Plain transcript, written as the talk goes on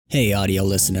Hey audio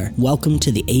listener, welcome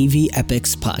to the AV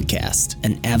Epics podcast,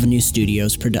 an Avenue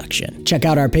Studios production. Check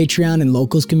out our Patreon and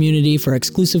Locals community for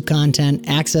exclusive content,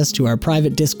 access to our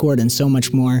private Discord, and so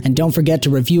much more. And don't forget to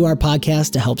review our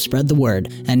podcast to help spread the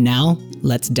word. And now,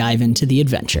 let's dive into the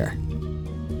adventure.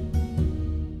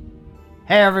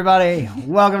 Hey everybody,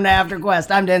 welcome to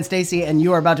AfterQuest. I'm Dan Stacy, and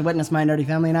you are about to witness my nerdy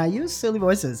family and I use silly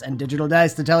voices and digital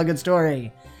dice to tell a good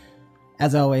story.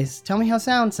 As always, tell me how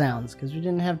sound sounds, because we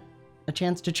didn't have a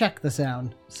chance to check the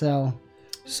sound. So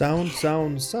sounds.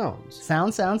 Sounds.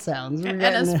 And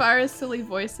as far as silly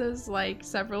voices, like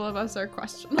several of us are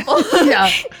questionable.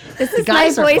 Yeah. This is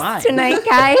my voice fine tonight,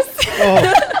 guys.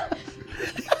 Oh.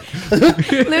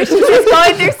 Lucian's just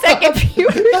going through second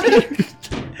puberty.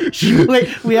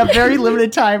 Wait, we have very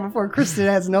limited time before Kristen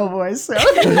has no voice. So.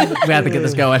 We have to get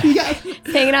this going.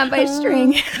 Hanging on by a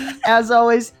string. As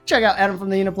always, check out Adam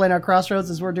from the Uniplanar Crossroads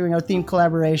as we're doing our theme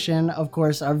collaboration. Of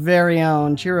course, our very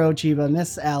own Chiro Chiba,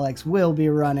 Miss Alex, will be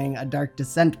running a Dark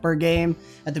Descent per game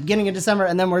at the beginning of December.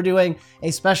 And then we're doing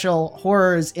a special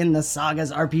Horrors in the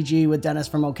Sagas RPG with Dennis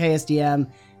from OKSDM.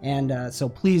 And so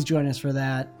please join us for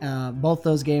that. Both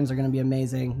those games are going to be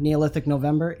amazing. Neolithic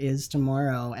November is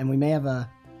tomorrow. And we may have a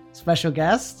special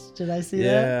guest. Did I see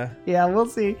that? Yeah, we'll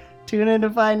see. Tune in to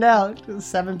find out.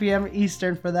 7 p.m.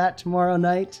 Eastern for that tomorrow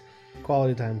night.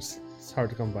 Quality times. It's hard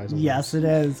to come by sometimes. Yes, it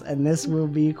is. And this will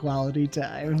be quality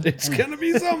time. It's going to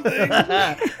be something.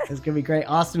 It's going to be great.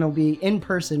 Austin will be in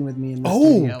person with me in the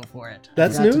studio for it.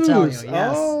 That's I forgot news. to tell you,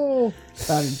 yes. Oh.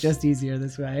 Thought it's just easier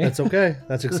this way. That's okay.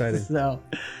 That's exciting. So,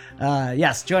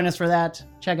 yes, join us for that.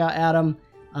 Check out Adam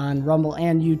on Rumble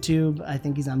and YouTube. I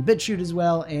think he's on BitChute as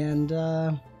well. And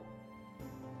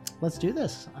let's do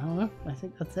this. I don't know. I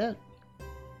think that's it.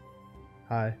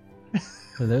 Hi.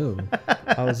 Hello.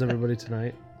 How's everybody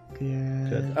tonight?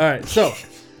 Good. All right, so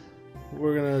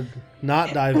we're going to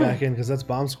not dive back in because that's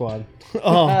Bomb Squad.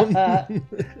 I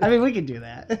I mean, we could do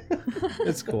that.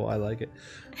 It's cool. I like it.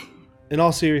 In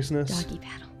all seriousness, Doggy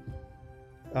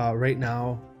paddle. right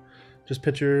now, just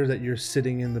picture that you're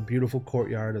sitting in the beautiful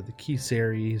courtyard of the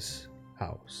Kisari's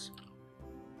house.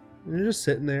 And you're just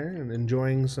sitting there and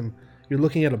enjoying some... You're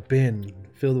looking at a bin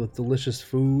filled with delicious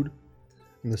food,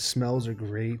 and the smells are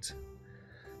great.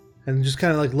 And you just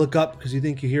kind of like look up because you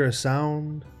think you hear a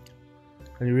sound,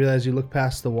 and you realize you look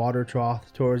past the water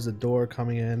trough towards the door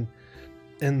coming in,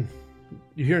 and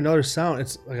you hear another sound.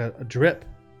 It's like a drip.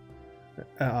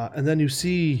 And then you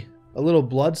see a little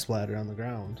blood splatter on the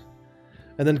ground.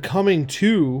 And then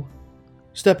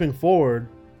stepping forward,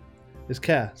 is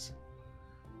Cass.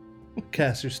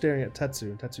 Cass, you're staring at Tetsu,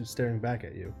 and Tetsu's staring back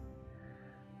at you.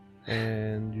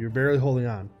 And you're barely holding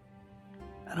on.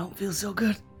 I don't feel so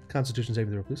good. Constitution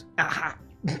saving throw, please. Aha.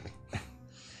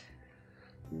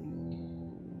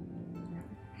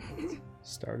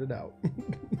 Started out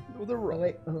with a roll. Oh,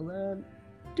 wait, hold on.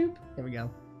 Doop. There we go.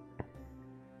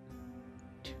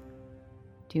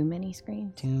 Too many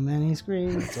screens. Too many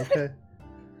screens. It's okay.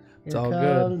 It's Here all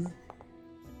comes.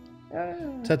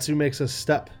 good. Tetsu makes a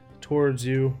step towards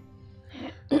you,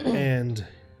 and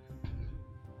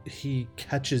he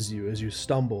catches you as you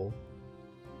stumble.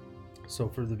 So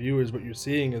for the viewers, what you're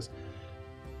seeing is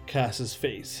Cass's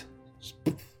face,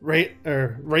 right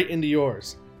into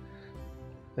yours.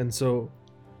 And so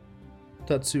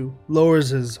Tetsu lowers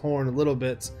his horn a little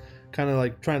bit, kind of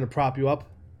like trying to prop you up,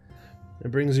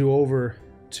 and brings you over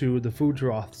to the food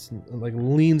troughs and like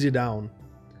leans you down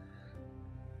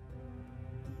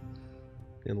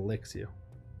and licks you.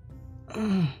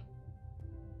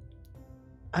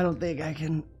 I don't think I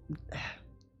can.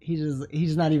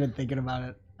 He's not even thinking about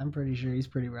it. I'm pretty sure he's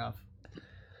pretty rough.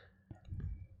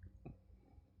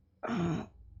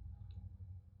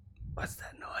 What's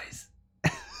that noise?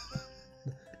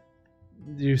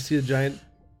 You see a giant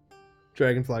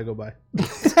dragonfly go by.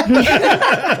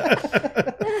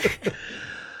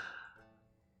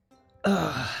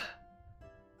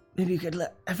 Maybe you could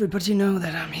let everybody know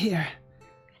that I'm here.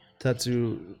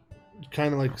 Tetsu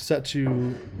kind of like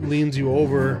leans you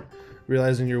over,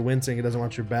 realizing you're wincing. He doesn't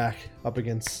want your back up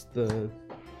against the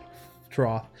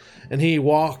trough. And he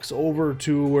walks over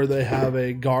to where they have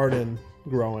a garden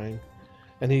growing.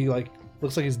 And he like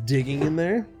looks like he's digging in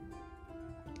there.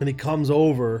 And he comes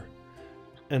over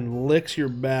and licks your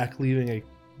back, leaving a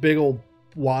big old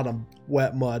wad of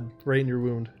wet mud right in your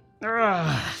wound.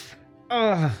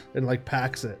 And like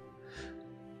packs it.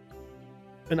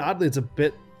 And oddly, it's a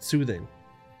bit soothing.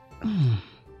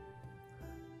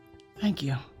 Thank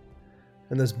you.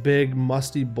 And this big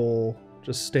musty bowl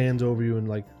just stands over you in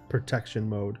like protection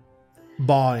mode,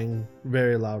 bawing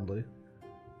very loudly.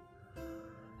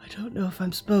 I don't know if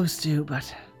I'm supposed to,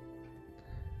 but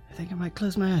I think I might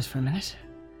close my eyes for a minute.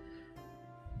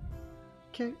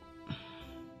 Okay.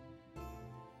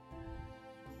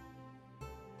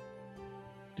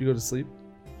 Do you go to sleep?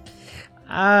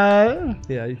 Yeah,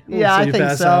 Yeah. I you think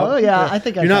pass so. out? Yeah, I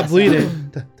think I You're not passed bleeding.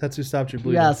 Tetsu stopped your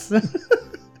bleeding. Yes.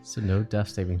 So no death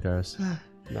saving throws.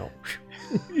 No.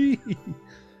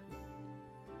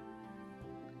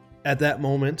 At that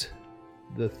moment,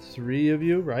 the three of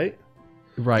you, right?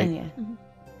 Right. Yeah.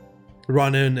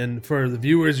 Run in, and for the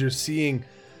viewers, you're seeing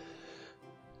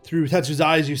through Tetsu's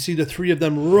eyes, you see the three of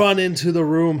them run into the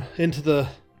room, into the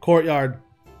courtyard.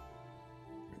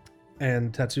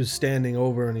 And Tetsu's standing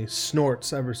over and he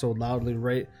snorts ever so loudly,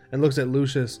 right? And looks at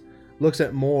Lucius, looks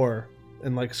at Moore,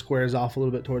 and like squares off a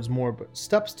little bit towards Moore, but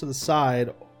steps to the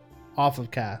side off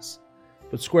of Cass,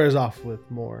 but squares off with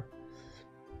Moore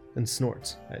and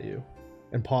snorts at you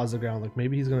and paws the ground like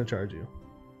maybe he's going to charge you.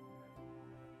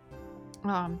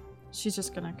 She's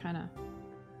just gonna kind of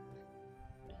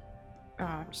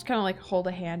like hold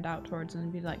a hand out towards him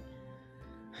and be like,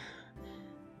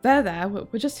 there,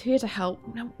 we're just here to help.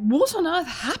 Now, what on earth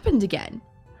happened again?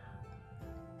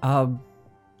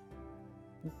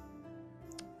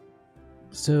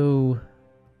 So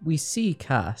we see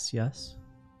Cass, yes?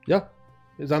 Yeah,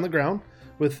 he's on the ground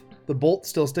with the bolt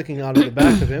still sticking out of the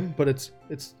back of him, but it's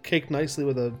caked nicely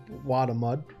with a wad of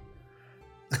mud.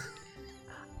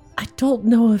 I don't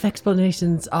know if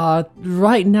explanations are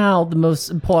right now the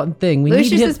most important thing.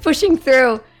 Lucius is pushing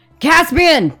through.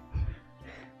 Caspian!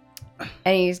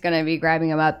 And he's going to be grabbing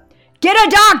him up. Get a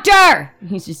doctor!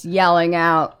 He's just yelling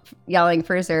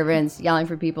for servants, yelling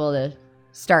for people to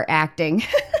start acting.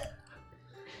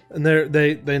 And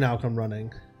they now come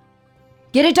running.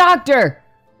 Get a doctor!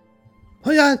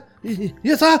 Oh yeah,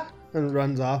 yes sir! And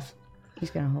runs off.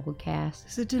 He's going to hold Cass.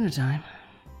 Is it dinner time?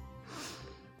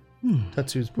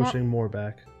 Tetsu's pushing more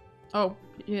back. Oh,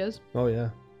 he is. Oh yeah.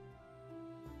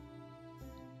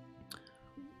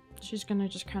 She's gonna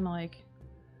just kind of like,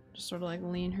 just sort of like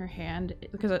lean her hand,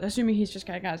 because assuming he's just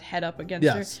kind of got his head up against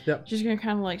her. Yep. She's gonna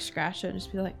kind of like scratch it and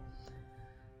just be like,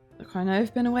 look, I know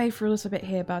I've been away for a little bit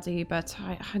here, buddy, but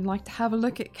I'd like to have a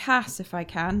look at Cass if I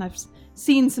can. I've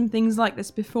seen some things like this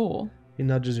before. He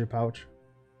nudges your pouch.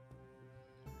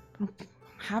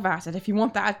 Have at it. If you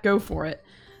want that, go for it.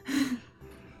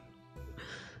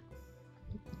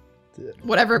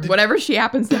 Whatever she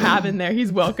happens to have in there,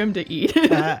 he's welcome to eat. Do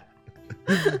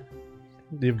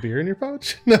you have beer in your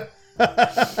pouch? No.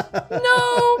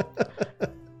 No.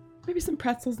 Maybe some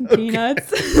pretzels and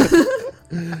peanuts.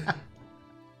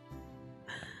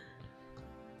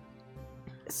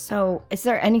 So, is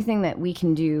there anything that we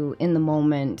can do in the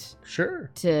moment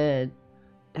Sure. to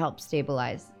help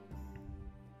stabilize?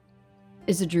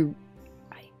 Isidru,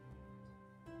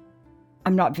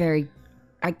 I'm not very...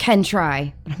 I can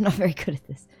try, but I'm not very good at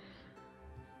this.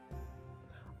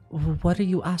 What are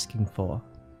you asking for?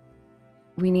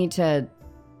 We need to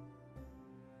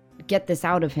get this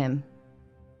out of him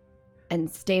and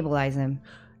stabilize him.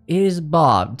 It is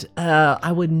barbed.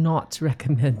 I would not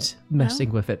recommend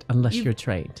messing with it unless you're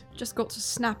trained. Just got to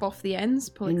snap off the ends,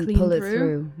 pull it And clean pull through. it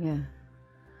through, yeah.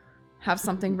 Have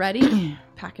something ready.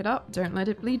 Pack it up. Don't let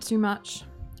it bleed too much.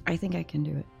 I think I can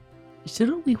do it.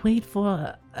 Shouldn't we wait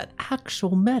for an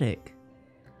actual medic?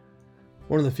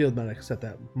 One of the field medics at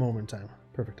that moment in time.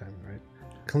 Perfect timing, right?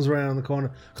 Comes around the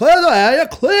corner. Clear the area!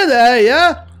 Clear the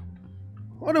area!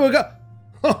 What do we got?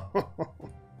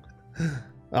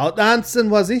 Out dancing,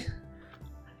 was he?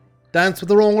 Danced with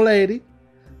the wrong lady?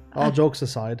 All jokes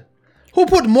aside. Who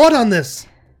put mud on this?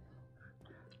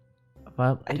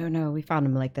 Well, I don't know. We found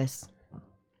him like this.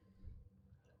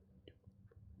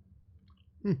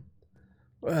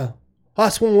 Well,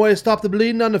 that's one way to stop the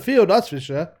bleeding on the field, that's for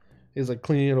sure. He's like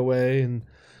cleaning it away and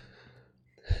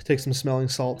takes some smelling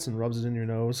salts and rubs it in your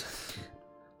nose.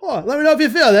 Oh, let me know if you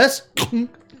feel this.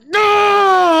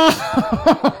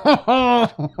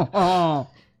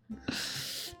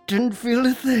 Didn't feel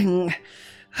a thing.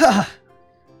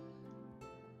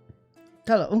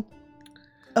 Hello.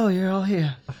 Oh, you're all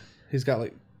here. He's got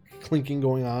like clinking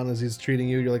going on as he's treating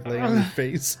you. You're like laying on your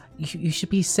face. you should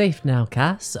be safe now,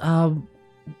 Cass.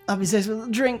 I'll be safe with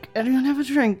a drink. Anyone have a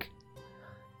drink?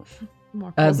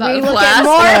 More pulls out We a look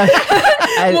flask.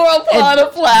 at More pull out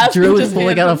a flask. Drew and is just pulling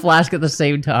hand out a him. flask at the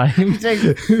same time.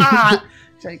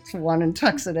 Takes one and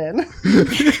tucks it in.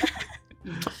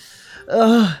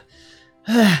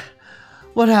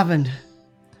 What happened?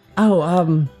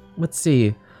 Oh, let's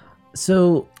see.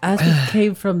 So, as we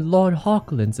came from Lord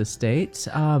Hawkland's estate,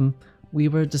 we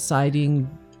were deciding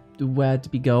where to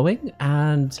be going,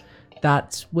 and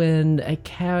that's when a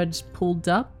carriage pulled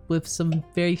up with some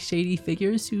very shady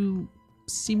figures who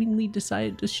seemingly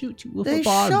decided to shoot you with They a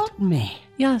bomb. shot me.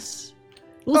 Yes.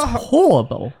 It was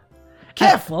horrible.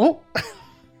 Careful.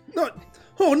 No,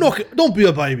 oh, no, don't be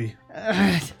a baby.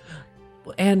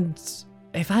 And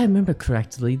if I remember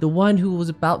correctly, the one who was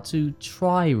about to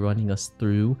try running us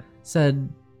through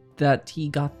said that he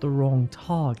got the wrong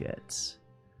target.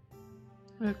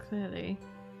 Well, clearly.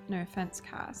 No offense,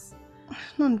 Cass.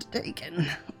 None taken.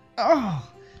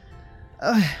 Oh.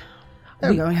 They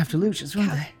were going after Lucius,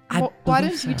 weren't they? Why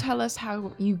don't you tell us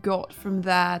how you got from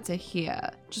there to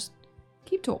here? Just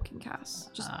keep talking, Cass.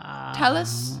 Just tell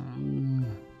us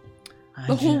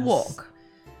the whole walk.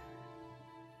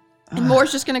 And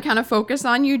Laura's just going to kind of focus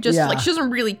on you. Just like, she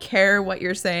doesn't really care what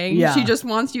you're saying. Yeah. She just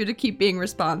wants you to keep being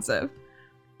responsive.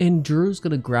 And Drew's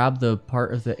gonna grab the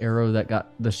part of the arrow that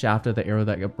got the shaft of the arrow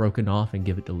that got broken off and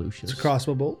give it to Lucius. It's a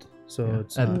crossbow bolt, so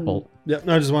it's at the bolt. Yep.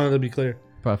 No, I just wanted to be clear.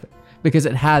 Perfect. Because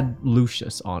it had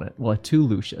Lucius on it. Well, two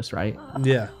Lucius, right?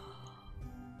 Yeah.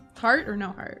 Heart or no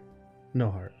heart? No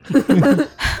heart.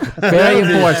 Very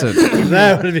important.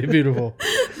 That would be beautiful.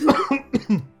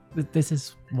 This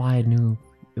is why I knew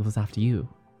it was after you.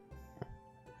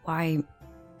 Why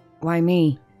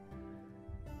me?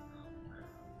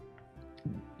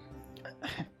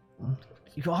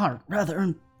 You are rather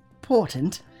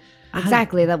important.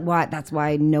 Exactly. That's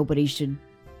why nobody should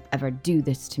ever do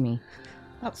this to me.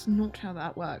 That's not how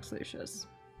that works, Lucius.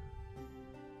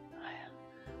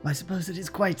 I suppose it is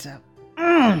quite a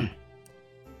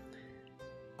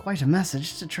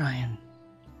message to try and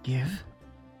give.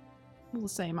 All the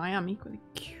same, I am equally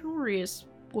curious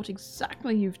what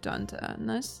exactly you've done to earn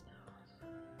this.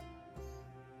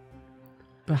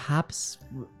 Perhaps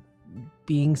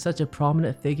being such a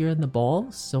prominent figure in the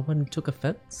ball, someone took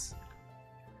offense?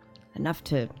 Enough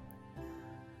to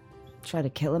try to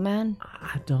kill a man?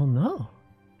 I don't know.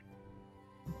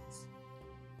 It's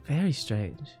very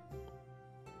strange.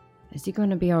 Is he going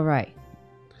to be alright?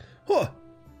 Huh.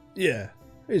 Yeah.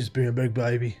 He's just being a big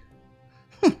baby.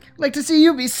 Like to see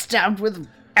you be stabbed with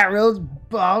arrows,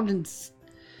 bombed, and...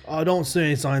 Oh, don't see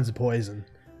any signs of poison.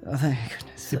 Oh, thank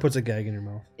goodness. He puts a gag in your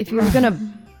mouth. If you were going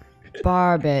to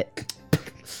barb it,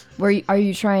 are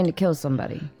you trying to kill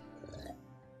somebody?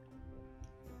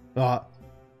 I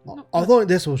thought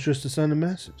this was just to send a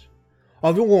message.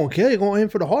 If you're going to kill, you're going to aim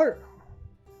for the heart.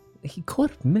 He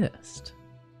could have missed.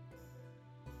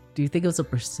 Do you think it was a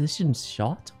precision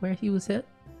shot where he was hit?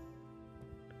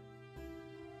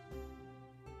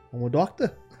 I'm a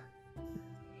doctor.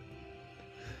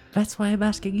 That's why I'm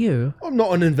asking you. I'm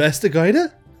not an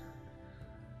investigator.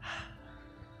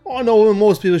 I know when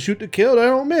most people shoot to kill, they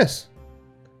don't miss.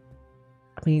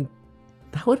 I mean,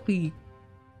 that would be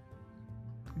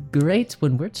great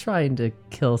when we're trying to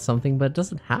kill something, but it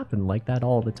doesn't happen like that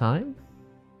all the time.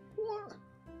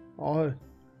 What?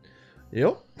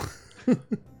 Yep.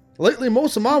 Lately,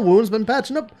 most of my wounds been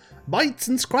patching up bites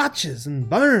and scratches and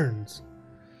burns.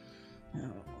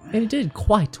 And you did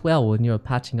quite well when you were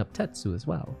patching up Tetsu as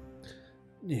well.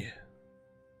 Yeah.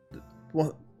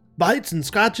 What? Bites and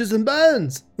scratches and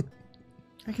burns.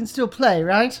 I can still play,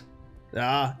 right?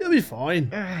 Ah, you'll be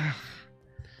fine.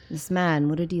 This man,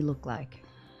 what did he look like?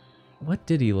 What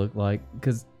did he look like?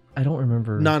 Because I don't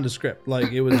remember. Nondescript.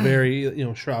 Like, it was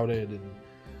very, shrouded and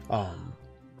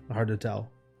hard to tell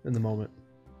in the moment.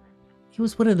 He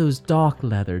was one of those dark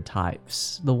leather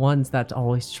types. The ones that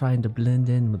always trying to blend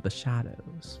in with the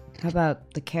shadows. How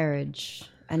about the carriage?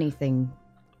 Anything?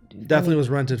 Definitely was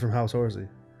rented from House Horsey.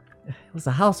 It was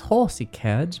a house horsey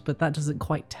carriage, but that doesn't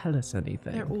quite tell us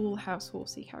anything. They're all house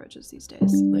horsey carriages these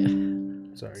days.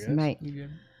 Sorry, They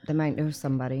guys. might know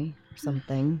somebody or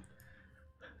something.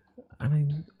 I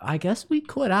mean, I guess we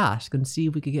could ask and see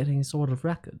if we could get any sort of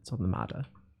records on the matter.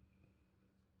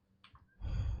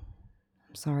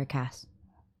 I'm sorry, Cass.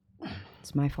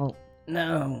 It's my fault.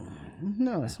 No,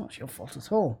 it's not your fault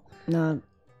at all. No,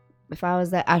 if I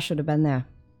was there, I should have been there.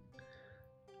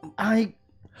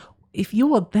 If you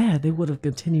were there, they would have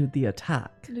continued the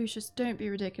attack. Lucius, don't be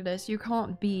ridiculous. You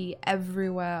can't be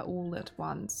everywhere all at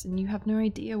once, and you have no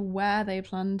idea where they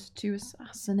planned to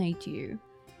assassinate you.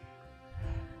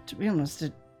 To be honest,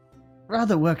 it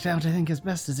rather worked out, I think, as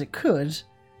best as it could.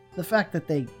 The fact that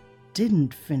they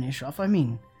didn't finish off, I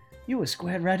mean, you were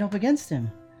squared right up against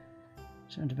him.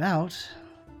 Turned about.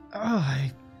 Oh,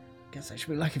 I guess I should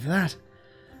be lucky for that.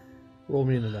 Roll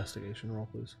me an investigation roll,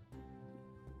 please.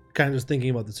 Kind of just thinking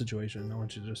about the situation. I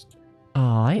want you to just...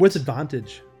 Alright. With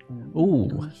advantage. Ooh,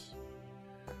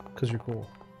 Because you're cool.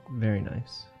 very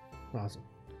nice. Awesome.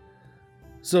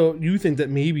 So you think that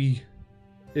maybe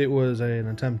it was an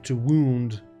attempt to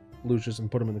wound Lucius and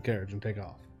put him in the carriage and take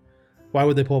off. Why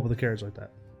would they pull up with a carriage like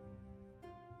that?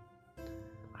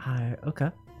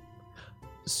 Okay.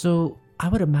 So I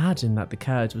would imagine that the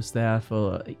carriage was there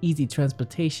for easy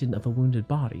transportation of a wounded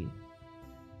body.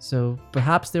 So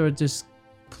perhaps they were just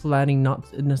planning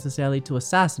not necessarily to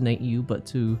assassinate you, but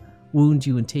to wound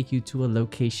you and take you to a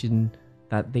location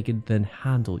that they could then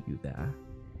handle you there.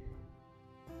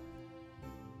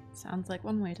 Sounds like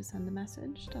one way to send a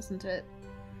message, doesn't it?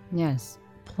 Yes.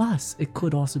 Plus, it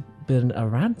could also have been a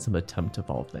ransom attempt of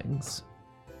all things.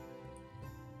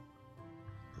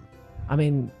 I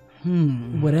mean,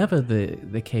 whatever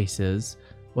the case is,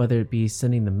 whether it be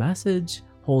sending the message,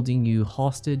 holding you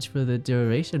hostage for the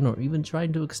duration, or even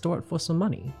trying to extort for some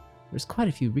money, there's quite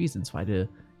a few reasons why to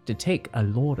take a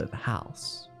lord of the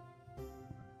house.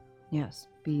 Yes.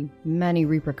 Be many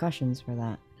repercussions for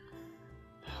that.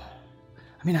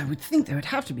 I mean, I would think they would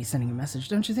have to be sending a message,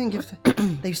 don't you think? If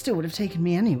they still would have taken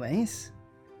me anyways.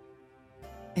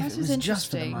 If That it is was just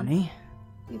for the interesting. money.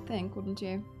 You'd think, wouldn't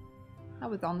you? I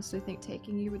would honestly think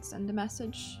taking you would send a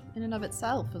message in and of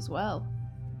itself as well.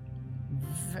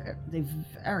 They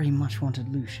very much wanted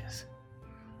Lucius.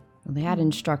 Well, they had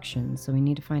instructions, so we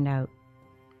need to find out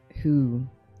who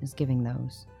is giving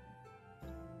those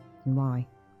and why.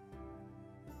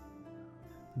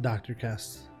 Doctor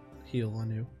casts heal on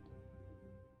you.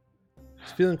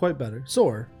 He's feeling quite better.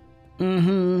 Sore.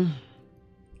 Mm-hmm.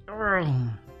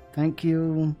 Thank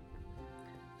you.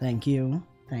 Thank you.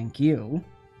 Thank you.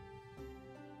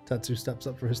 Tetsu steps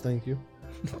up for his thank you.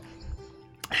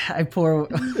 I pour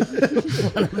one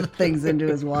of the things into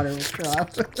his water straw.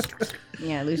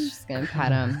 Yeah, Lucius is gonna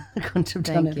pat him. I couldn't have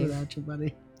done Thank it you. without you,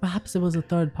 buddy. Perhaps it was a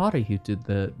third party who did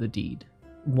the deed.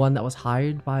 One that was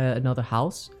hired by another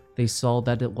house. They saw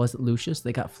that it wasn't Lucius.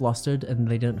 They got flustered and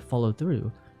they didn't follow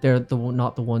through. They're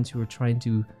not the ones who were trying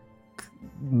to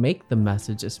make the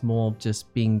message. It's more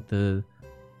just being the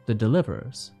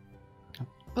deliverers.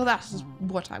 Well, that's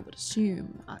what I would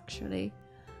assume, actually.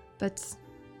 But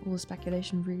all the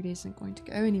speculation really isn't going to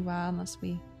go anywhere unless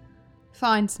we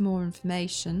find some more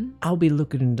information. I'll be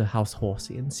looking into House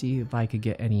Horsey and see if I could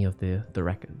get any of the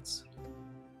records.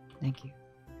 Thank you.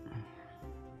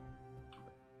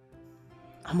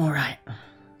 I'm alright.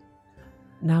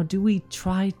 Now, do we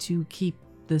try to keep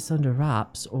this under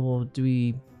wraps, or do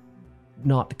we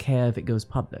not care if it goes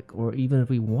public, or even if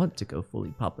we want to go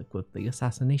fully public with the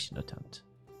assassination attempt?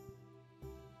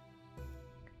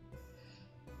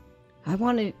 I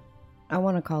want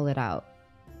to call it out.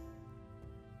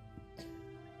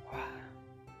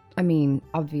 I mean,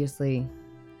 obviously,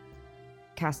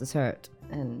 Cass is hurt,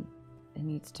 and it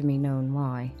needs to be known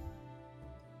why.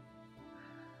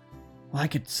 Well, I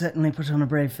could certainly put on a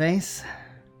brave face,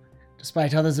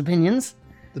 despite others' opinions.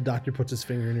 The doctor puts his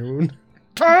finger in your wound.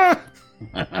 Oh,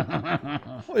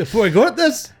 before I go at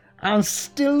this? I'm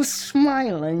still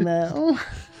smiling, though.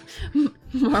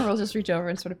 Mara will just reach over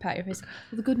and sort of pat your face.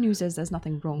 Well, the good news is there's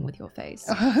nothing wrong with your face.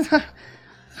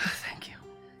 Thank you.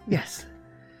 Yes.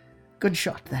 Good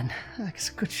shot, then. That's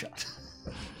a good shot.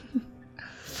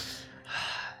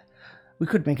 We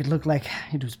could make it look like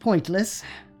it was pointless.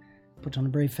 Put on a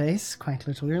brave face, quite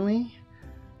literally.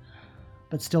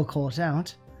 But still call it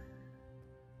out.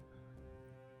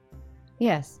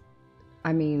 Yes.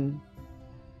 I mean,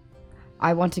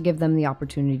 I want to give them the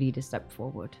opportunity to step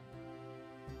forward.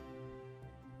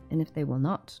 And if they will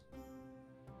not,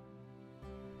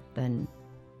 then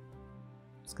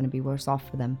it's going to be worse off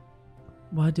for them.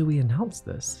 Why do we announce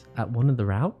this? At one of the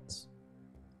rounds?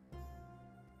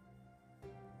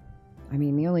 I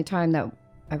mean, the only time that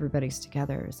everybody's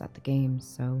together is at the games,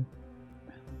 so...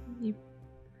 You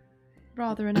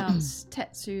rather announce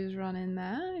Tetsu's run in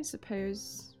there, I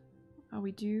suppose. Are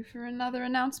we due for another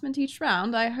announcement each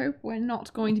round? I hope we're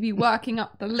not going to be working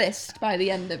up the list by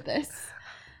the end of this.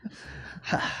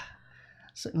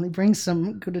 Certainly brings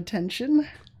some good attention.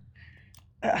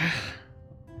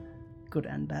 Good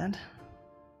and bad.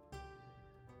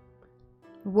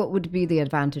 What would be the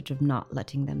advantage of not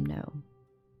letting them know?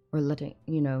 Or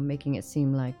making it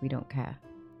seem like we don't care?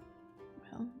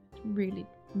 Well, it really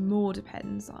more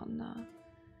depends on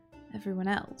everyone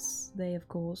else. They, of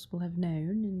course, will have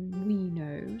known, and we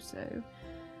know, so...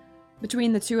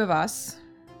 Between the two of us,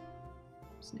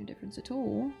 there's no difference at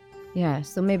all. Yeah,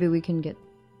 so maybe we can get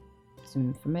some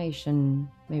information.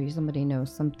 Maybe somebody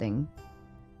knows something.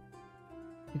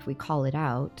 If we call it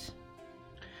out.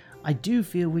 I do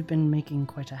feel we've been making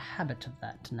quite a habit of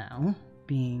that now,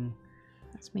 being...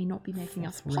 That may not be making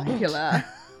us forthright. popular.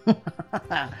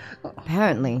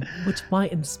 Apparently. Which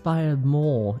might inspire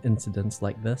more incidents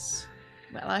like this.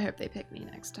 Well, I hope they pick me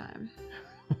next time.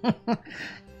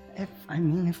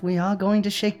 If we are going to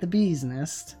shake the bee's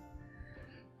nest,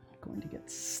 we're going to get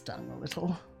stung a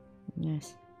little.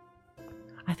 Yes.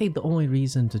 I think the only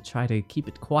reason to try to keep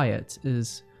it quiet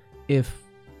is if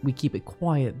we keep it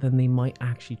quiet, then they might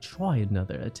actually try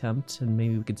another attempt, and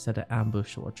maybe we could set an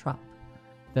ambush or a trap.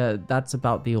 That's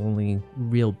about the only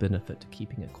real benefit to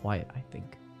keeping it quiet, I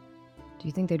think. Do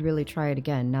you think they'd really try it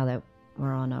again now that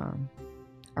we're on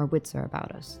our wits are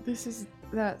about us? This is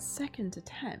the second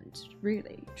attempt,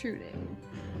 really, truly.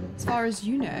 As far as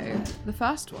you know, the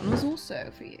first one was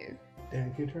also for you.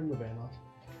 Dan, can you turn the van off?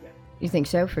 You think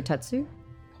so for Tetsu?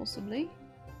 Possibly.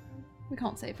 We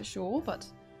can't say for sure, but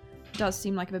it does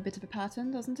seem like a bit of a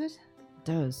pattern, doesn't it? It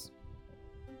does.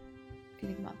 If you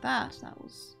think about that, that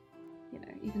was,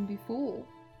 even before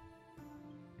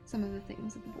some of the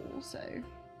things at the ball, so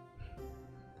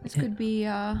this could be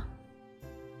a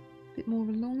bit more of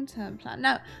a long-term plan.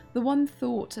 Now, the one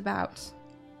thought about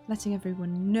letting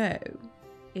everyone know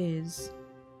is,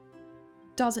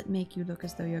 does it make you look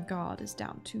as though your guard is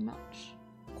down too much?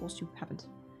 Of course, you haven't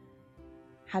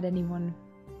had anyone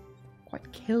quite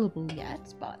killable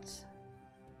yet, but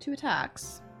 2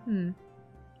 attacks.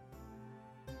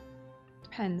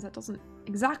 Depends. That doesn't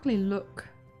exactly look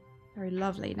very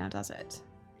lovely now, does it?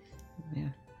 Yeah.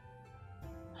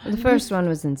 Well, the first one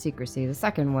was in secrecy. The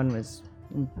second one was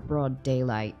in broad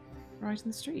daylight. Right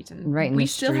in the street. And Right in we the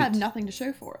still had street. nothing to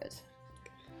show for it.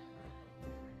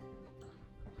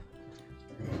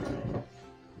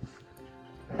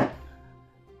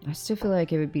 I still feel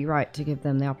like it would be right to give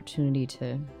them the opportunity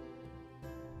to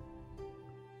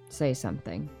say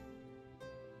something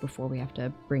before we have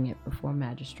to bring it before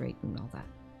magistrate and all that.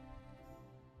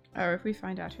 Or if we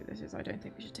find out who this is, I don't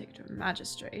think we should take it to a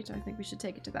magistrate. I think we should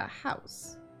take it to their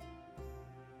house.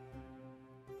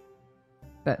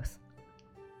 Both.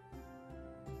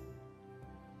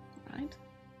 Right?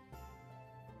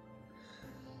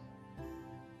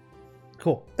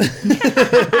 Cool.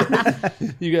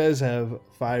 You guys have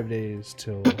 5 days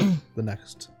till the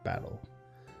next battle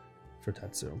for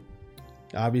Tetsu.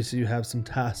 Obviously, you have some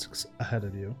tasks ahead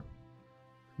of you.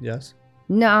 Yes?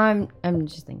 No, I'm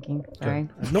just thinking. Sorry.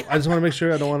 Okay. No, I just want to make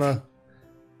sure. I don't want to,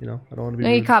 I don't want to be. No,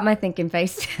 you rude. caught my thinking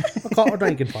face. I'll call it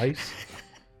drinking fights.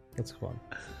 That's fun.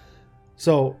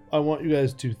 So I want you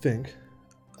guys to think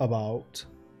about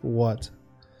what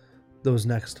those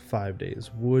next 5 days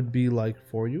would be like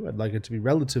for you. I'd like it to be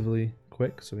relatively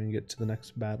quick so we can get to the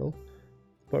next battle.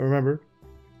 But remember,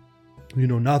 you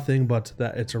know nothing but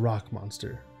that it's a rock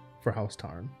monster for House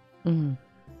Tarn. Mm-hmm.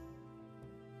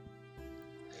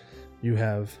 You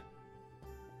have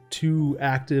 2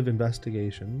 active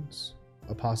investigations,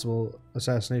 a possible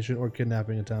assassination or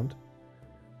kidnapping attempt,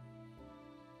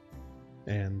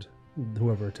 and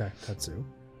whoever attacked Tetsu.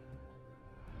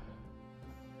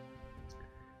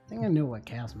 I think I know what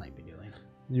Cass might be doing.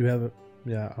 You have it.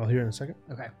 Yeah, I'll hear in a second.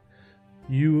 Okay.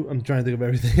 I'm trying to think of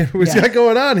everything everyone's Yeah. got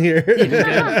going on here.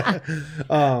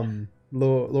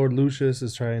 Lord Lucius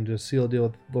is trying to seal a deal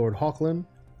with Lord Hawkland.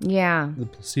 Yeah. The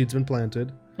seed's been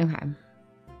planted. Okay.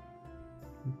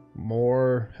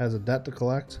 Moore has a debt to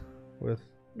collect with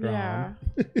Grom.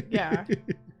 Yeah.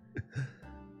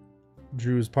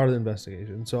 Drew is part of the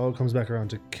investigation, so it all comes back around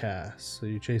to Cass. Are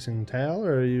you chasing tail,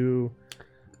 or are you...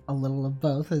 A little of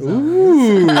both. As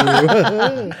Ooh!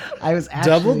 I was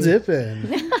actually... Double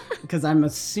dipping. Because I'm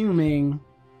assuming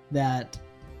that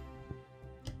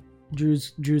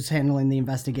Drew's handling the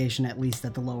investigation, at least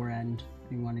at the lower end.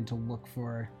 Be wanting to look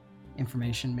for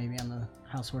information maybe on the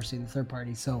house horsey, the third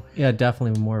party. So Yeah,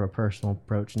 definitely more of a personal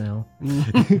approach now.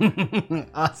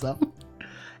 awesome.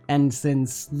 And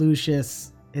since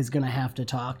Lucius is going to have to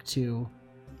talk to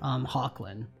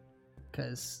Hawkland,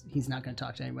 because he's not going to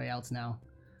talk to anybody else now,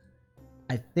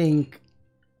 I think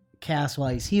Cass, while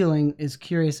he's healing, is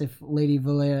curious if Lady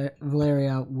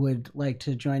Valeria would like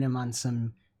to join him on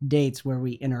some dates where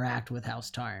we interact with House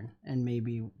Tarn, and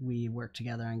maybe we work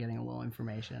together on getting a little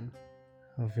information.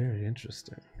 Oh, very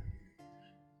interesting.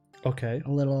 Okay.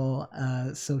 A little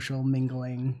social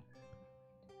mingling.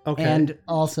 Okay. And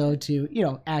also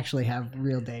to, actually have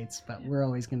real dates, but we're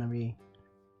always going to be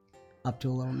up to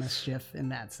a little mischief in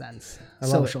that sense. I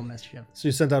love Social mischief. So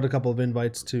you sent out a couple of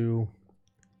invites to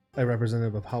a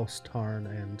representative of House Tarn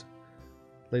and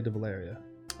Lady Valeria.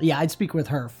 Yeah, I'd speak with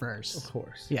her first. Of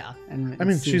course. Yeah. And I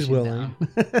mean, see if she's willing.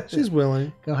 down. She's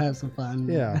willing. Go have some fun.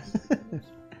 Yeah.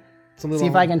 See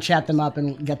if I can chat them up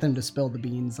and get them to spill the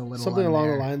beans a little. Something on along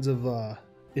there. the lines of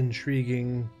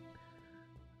intriguing.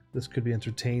 This could be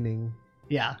entertaining.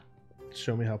 Yeah.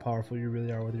 Show me how powerful you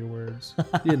really are with your words.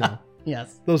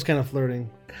 Yes. Those kind of flirting.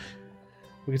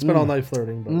 We could spend all night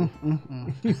flirting, but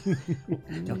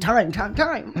No, time. time.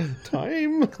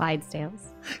 Clydesdales.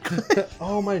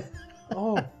 Oh my!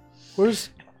 Oh, where's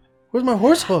my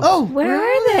horse hoof? Oh, Where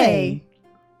are they?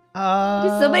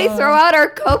 Did somebody throw out our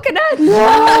coconuts?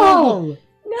 No!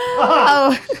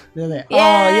 No. There they are.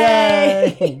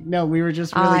 Yay! Oh, yay! No, we were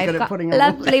just really I've good at got putting a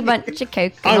them lovely away. bunch of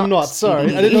coconuts. I'm not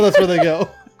sorry. I didn't know that's where they go.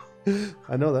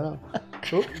 I know that.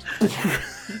 Oh.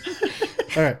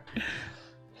 All right.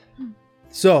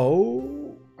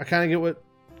 So I kind of get what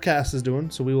Cass is doing,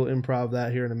 so we will improv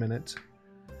that here in a minute.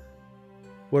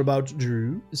 What about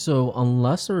Drew? So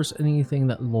unless there's anything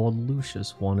that Lord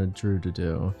Lucius wanted Drew to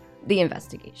do, The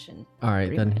investigation. all right,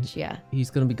 Pretty then much, yeah. he's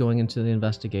going to be going into the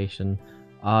investigation.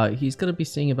 He's going to be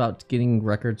seeing about getting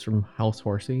records from House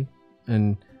Horsey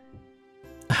and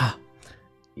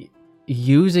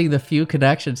using the few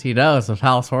connections he knows of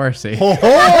House Horsey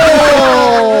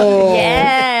Oh!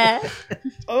 Yeah.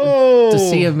 Oh! to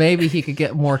see if maybe he could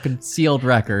get more concealed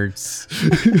records.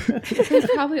 They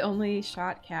probably only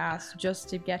shot Cass just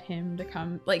to get him to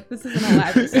come. Like, this is an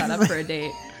elaborate setup for a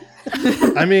date.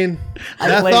 I mean, I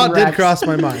that blame thought did Rex. cross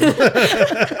my mind.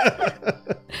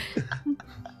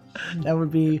 That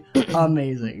would be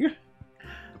amazing.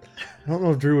 I don't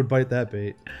know if Drew would bite that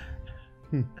bait.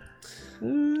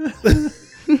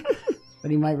 But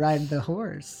he might ride the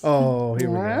horse. Oh, here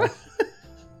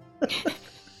we go.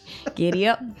 Giddy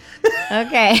up.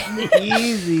 Okay.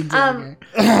 Easy, Jagger.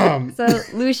 So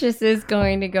Lucius is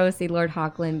going to go see Lord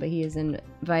Hawkland, but he is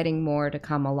inviting Moore to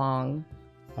come along.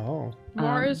 Oh.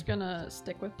 Moore is gonna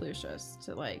stick with Lucius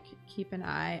to like keep an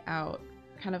eye out,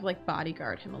 kind of like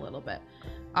bodyguard him a little bit.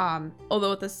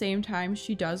 Although at the same time,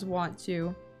 she does want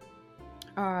to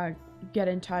get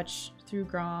in touch through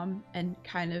Grom and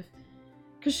kind of,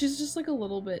 because she's just like a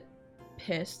little bit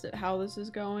pissed at how this is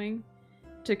going,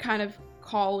 to kind of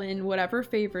call in whatever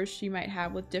favors she might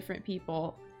have with different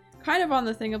people, kind of on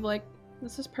the thing of like,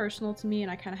 this is personal to me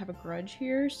and I kind of have a grudge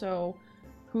here, so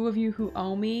who of you who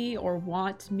owe me or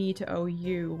want me to owe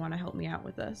you want to help me out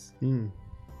with this?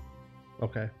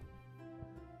 Okay.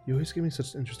 You always give me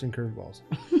such interesting curveballs.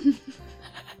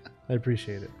 I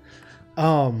appreciate it.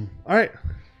 All right.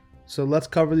 So let's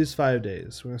cover these 5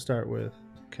 days. We're going to start with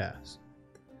Cass.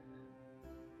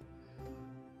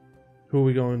 Who are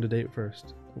we going to date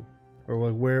first? Or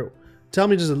like where? Tell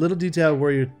me just a little detail of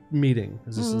where you're meeting.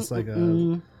 Is this just like a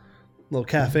little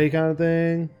cafe kind of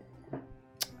thing?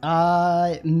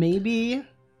 Maybe.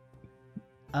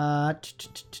 I'm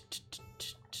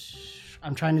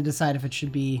trying to decide if it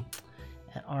should be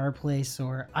at our place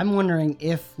or I'm wondering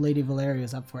if Lady Valeria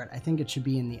is up for it. I think it should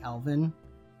be in the Elven,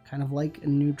 kind of like a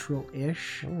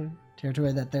neutral-ish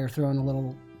territory that they're throwing a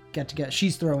little get-together.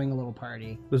 She's throwing a little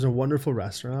party. There's a wonderful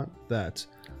restaurant that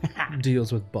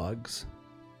deals with bugs.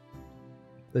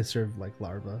 They serve like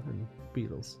larvae and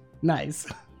beetles. Nice.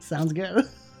 Sounds good.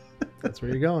 That's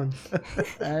where you're going.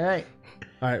 All right.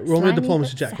 All right, roll me a Slimy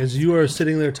diplomacy but check as you are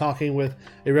sitting there talking with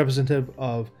a representative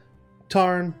of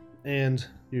Tarn and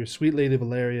your sweet lady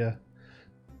Valeria.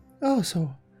 Oh,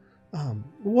 so,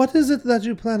 what is it that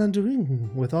you plan on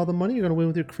doing with all the money you're going to win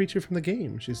with your creature from the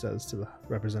game? She says to the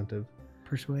representative.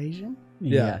 Persuasion?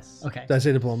 Yeah. Yes. Okay. Did I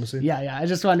say diplomacy? Yeah. I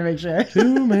just wanted to make sure.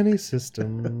 Too many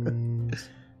systems.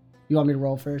 You want me to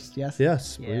roll first? Yes?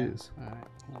 Yes, Yeah. please. All right.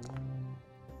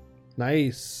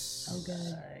 Nice. Okay.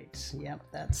 All right. Yep.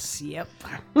 That's, yep.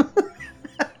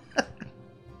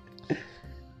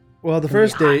 Well, the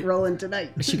first date, Rolling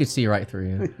tonight. She could see right through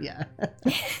you. Yeah.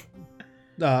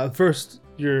 first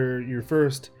your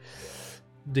first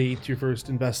date, your first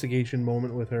investigation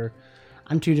moment with her.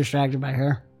 I'm too distracted by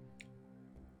her.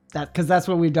 Because that's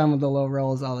what we've done with the low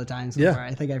rolls all the time so Yeah. far.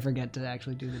 I think I forget to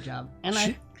actually do the job. And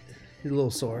You're a little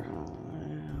sore.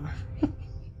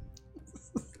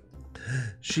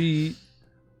 She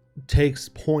takes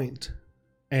point,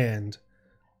 and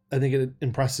I think it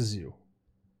impresses you.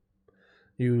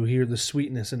 You hear the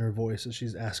sweetness in her voice as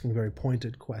she's asking very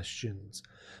pointed questions.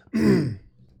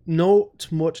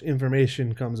 Not much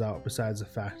information comes out besides the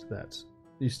fact that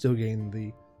you still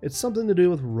gain it's something to do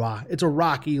with rock. It's a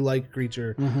rocky-like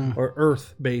creature or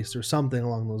earth-based or something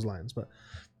along those lines. But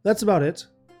that's about it.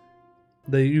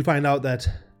 You find out that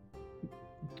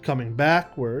coming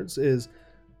backwards is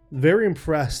very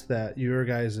impressed that your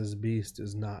guys' beast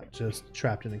is not just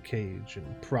trapped in a cage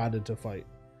and prodded to fight.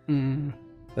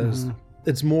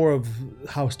 It's more of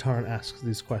House Tarn asks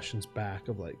these questions back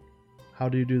of like, how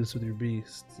do you do this with your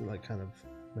beast? Like kind of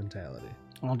mentality.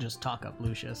 I'll just talk up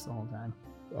Lucius the whole time.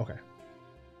 Okay.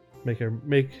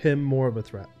 Make him more of a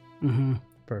threat.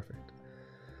 Perfect.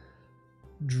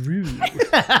 Drew.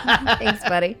 Thanks,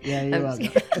 buddy. Yeah, you're I'm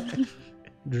just welcome.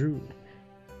 Drew.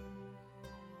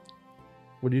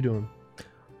 What are you doing?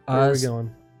 Where are we s-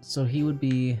 going? So he would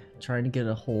be trying to get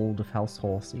a hold of House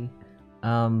Halsey.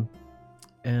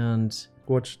 And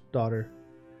Which daughter?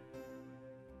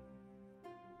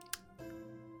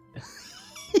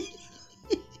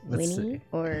 Let's Winnie, see.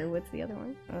 or what's the other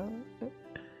one?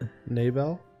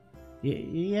 Nabel?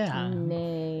 Yeah.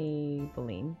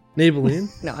 Maybelline.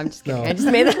 Nabeline? No, I'm just kidding. No. I just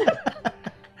made that.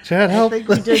 Chad, I help. think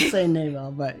we did say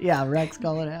Nabel, but yeah, Rex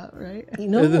call it out, right?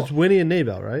 No. It's Winnie and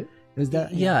Nabel, right? Is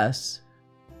that Yes.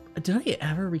 Did I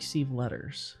ever receive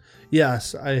letters?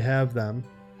 Yes, I have them.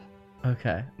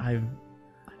 Okay. I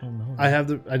don't know.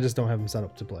 I just don't have them set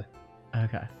up to play.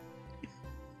 Okay.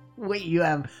 Wait, you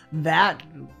have that?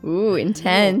 Ooh,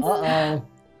 intense. Uh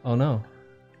Oh no.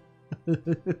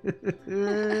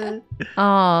 oh.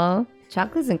 Aw,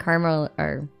 chocolates and caramel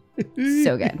are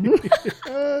so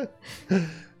good.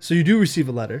 So you do receive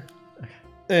a letter.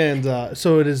 And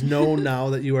so it is known now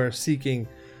that you are seeking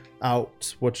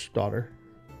out which daughter?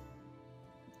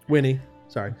 Winnie.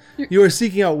 Sorry. You are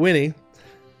seeking out Winnie.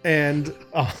 And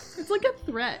It's like a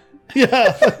threat,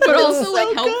 yeah. but also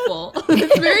like helpful.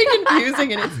 It's very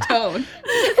confusing in its tone.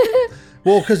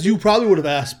 Well, because you probably would have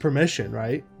asked permission,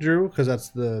 right, Drew? Because that's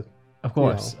the Of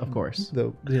course. know. Of course.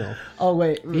 Oh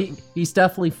wait, He's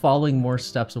definitely following more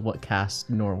steps of what Cass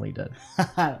normally did.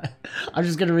 I'm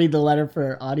just gonna read the letter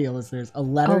for audio listeners. A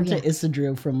letter Oh, to yeah.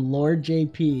 Isidru from Lord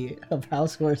JP of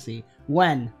House Horsey.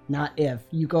 When, not if,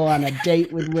 you go on a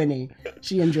date with Winnie,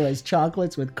 she enjoys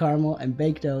chocolates with caramel and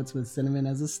baked oats with cinnamon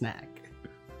as a snack.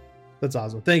 That's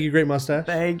awesome. Thank you, Great Mustache.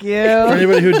 Thank For you.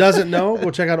 anybody who doesn't know, go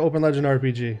check out Open Legend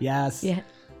RPG. Yes. Yeah.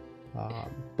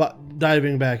 But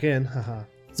diving back in, haha.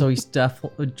 So he's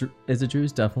definitely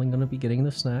Isidru's definitely going to be getting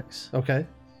the snacks, Okay.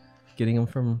 getting them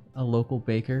from a local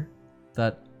baker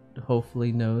that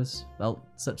hopefully knows about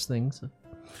such things.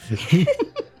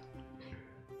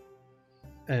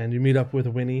 And you meet up with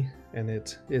Winnie, and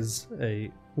it is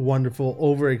a wonderful,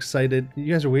 overexcited.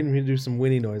 You guys are waiting for me to do some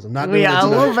Winnie noise. I'm not doing Yeah, it a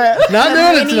tonight. little bit. Not doing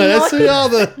it Winnie tonight. I noise. see all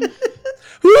the.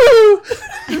 Woo!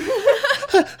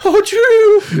 Oh,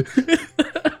 Drew!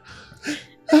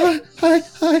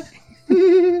 Hi.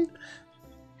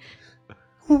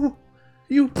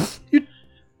 You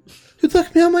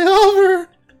took me on my offer.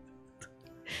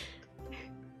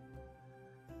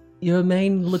 Your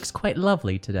mane looks quite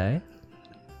lovely today.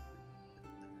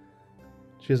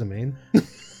 She has a mane.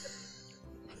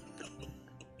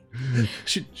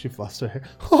 she fluffs her hair.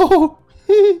 Oh.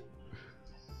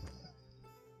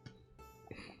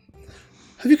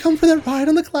 Have you come for that ride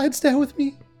on the Clydesdale with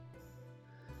me?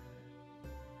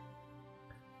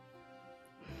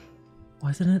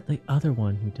 Wasn't it the other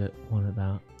one who wanted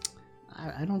that?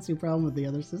 I don't see a problem with the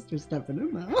other sister stepping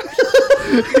in now.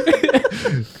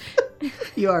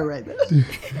 You are right there.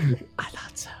 I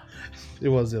thought so. It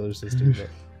was the other sister, but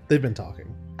they've been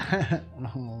talking.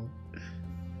 Oh,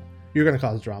 You're gonna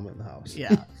cause drama in the house.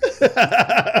 yeah.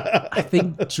 I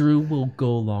think Drew will go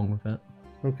along with it.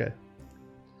 Okay.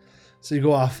 So you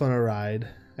go off on a ride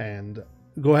and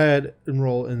go ahead and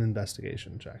roll an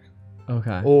investigation check.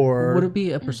 Okay. Or Would it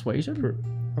be a persuasion?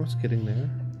 I was getting there.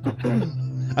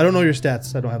 I don't know your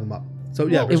stats. I don't have them up. So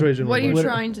yeah, Well, persuasion. What are you roll.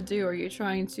 trying to do? Are you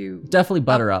trying to Definitely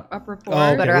butter up. up rapport? Oh,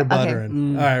 okay, Butter we're up, okay. buttering.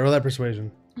 Mm. All right, roll that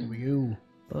persuasion. You,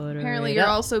 Apparently, you're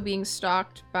also being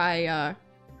stalked by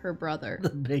her brother. the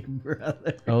big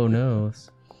brother. Oh no.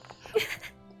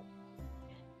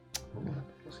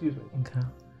 Excuse me. Okay.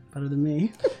 Better than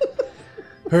me.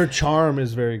 Her charm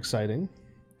is very exciting,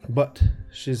 but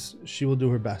she will do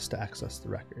her best to access the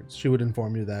records. She would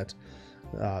inform you that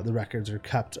the records are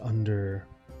kept under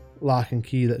lock and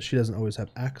key that she doesn't always have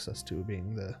access to,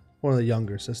 being one of the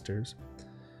younger sisters.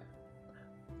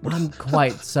 I'm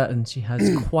quite certain she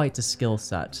has quite a skill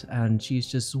set, and she's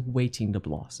just waiting to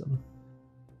blossom.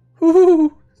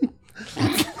 Ooh.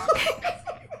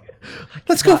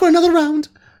 Let's go for another round.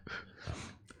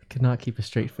 Could not keep a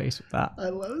straight face with that. I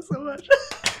love it so much.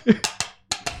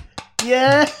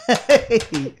 Yay!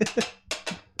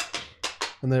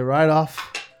 And they ride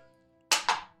off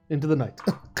into the night.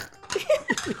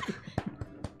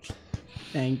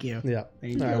 Thank you. Yeah.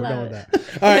 Thank All right, you. we're done with that.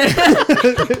 All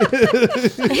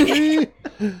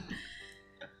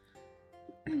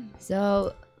right.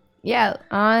 So, yeah,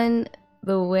 on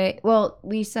the way, well,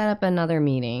 we set up another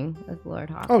meeting with Lord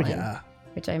Hawkland. Oh yeah.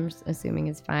 Which I'm assuming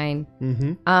is fine.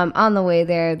 Mm-hmm. On the way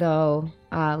there, though,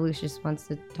 Lucius wants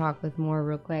to talk with Moore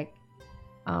real quick.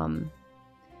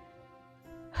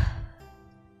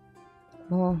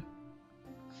 Well,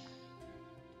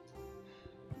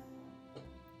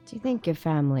 do you think your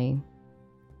family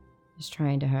is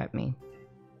trying to hurt me?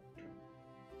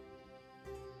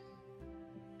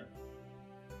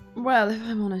 Well, if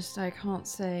I'm honest, I can't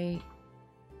say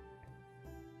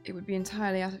it would be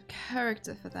entirely out of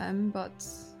character for them, but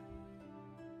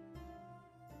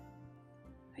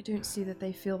I don't see that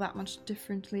they feel that much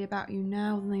differently about you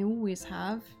now than they always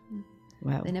have.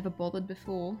 Well, They never bothered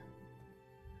before.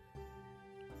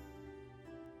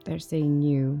 they're seeing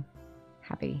you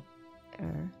happy.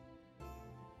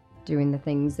 Doing the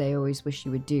things they always wish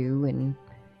you would do, and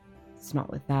it's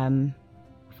not with them,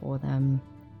 for them.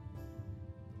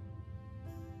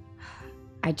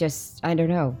 I don't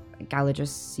know. Gala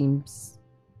just seems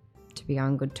to be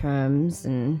on good terms,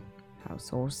 and House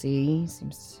Horsey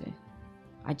seems to...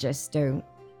 I just don't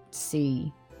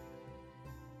see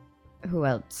who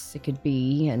else it could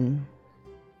be, and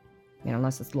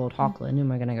unless it's Lord Hockland, and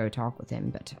we're gonna go talk with him,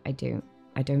 but I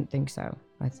don't think so.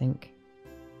 I think...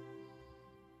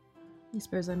 I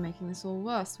suppose I'm making this all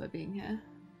worse by being here.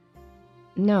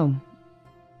 No.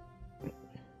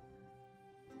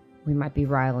 We might be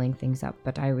riling things up,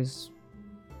 but I was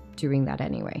doing that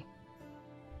anyway.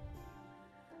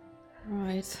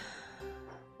 Right.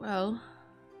 Well.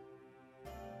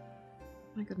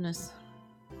 My goodness.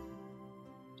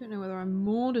 Don't know whether I'm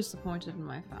more disappointed in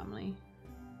my family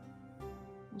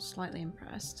or slightly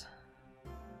impressed.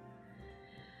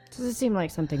 Does it seem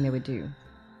like something they would do?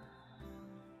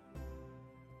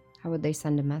 How would they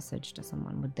send a message to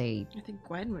someone? Would they... I think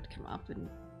Gwen would come up and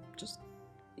just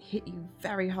hit you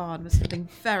very hard with something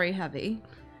very heavy.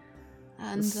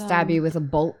 And stab you with a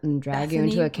bolt and drag you Bethany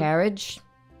into a would- carriage?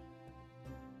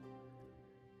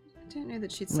 I don't know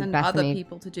that she'd Would send other Bethany-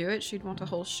 people to do it. She'd want a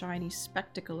whole shiny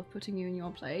spectacle of putting you in your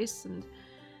place. And,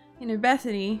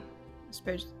 Bethany, I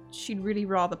suppose she'd really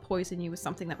rather poison you with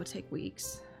something that would take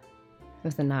weeks.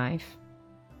 With a knife?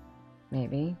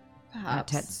 Maybe.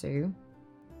 Perhaps. At Tetsu.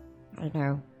 I don't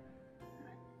know.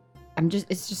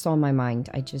 It's just on my mind.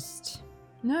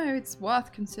 No, it's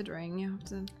worth considering. You have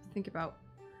to think about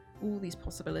all these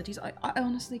possibilities. I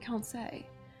honestly can't say.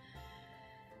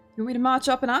 You want me to march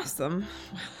up and ask them?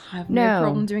 Well, I have no No.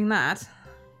 problem doing that.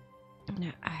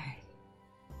 No, I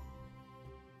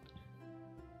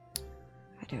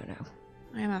don't know.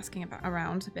 I am asking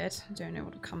around a bit. I don't know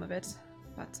what will come of it.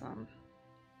 But,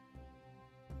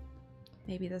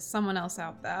 maybe there's someone else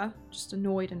out there just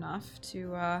annoyed enough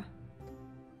to,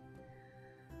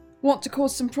 want to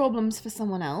cause some problems for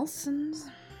someone else, and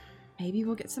maybe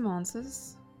we'll get some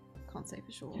answers. Can't say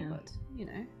for sure, Yeah. but,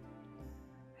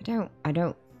 I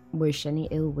don't wish any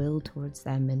ill will towards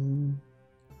them and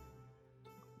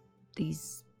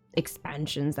these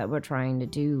expansions that we're trying to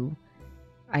do.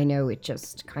 I know it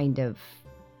just kind of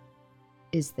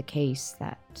is the case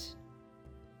that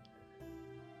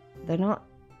they're not...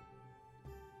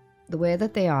 The way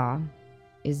that they are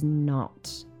is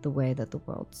not the way that the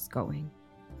world's going.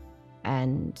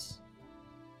 And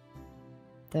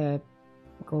they're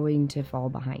going to fall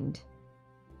behind.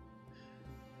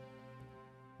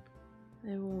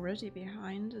 They're already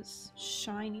behind, as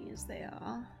shiny as they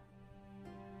are.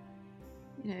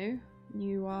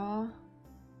 You are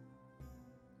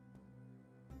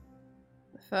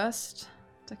the first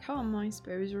to come. I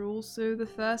suppose you're also the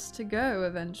first to go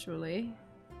eventually.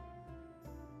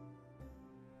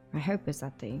 My hope is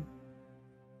that they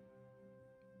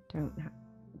don't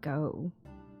go.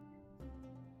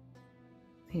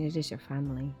 I mean, it is your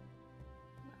family.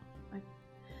 I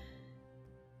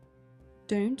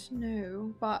don't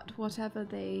know, but whatever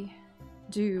they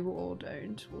do or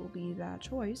don't will be their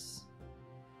choice.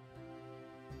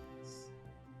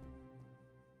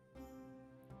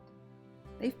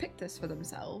 They've picked this for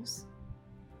themselves.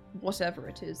 Whatever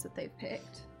it is that they've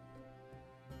picked.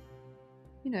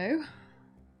 It's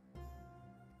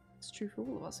true for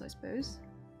all of us, I suppose.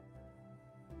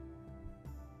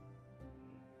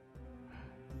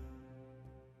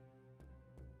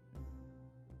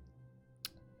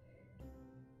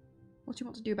 What do you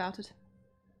want to do about it?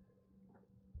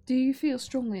 Do you feel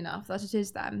strongly enough that it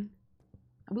is them?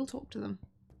 I will talk to them.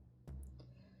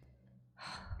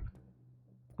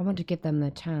 I want to give them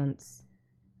the chance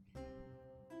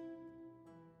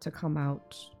to come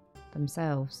out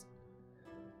themselves.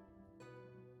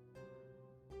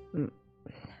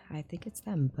 I think it's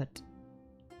them, but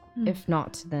if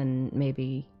not, then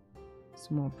maybe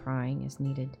some more prying is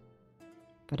needed.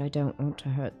 But I don't want to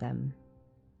hurt them.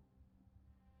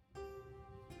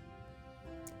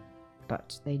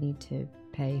 But they need to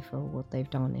pay for what they've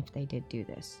done if they did do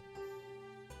this.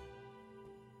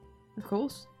 Of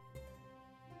course.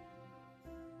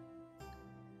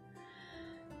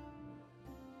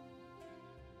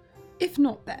 If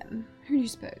not them, who do you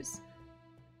suppose?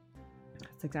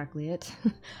 That's exactly it.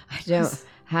 I don't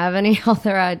have any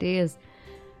other ideas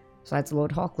besides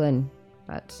Lord Hockland,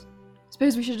 but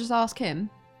Suppose we should just ask him.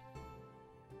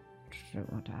 I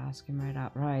don't want to ask him right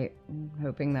outright. I'm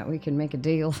hoping that we can make a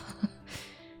deal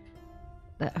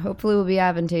that hopefully will be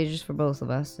advantageous for both of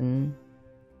us, and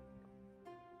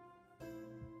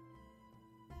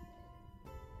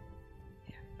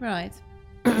Right.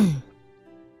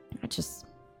 I just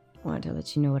wanted to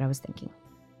let you know what I was thinking.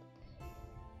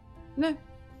 No.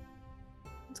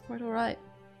 It's quite alright.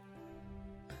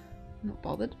 Not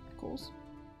bothered, of course.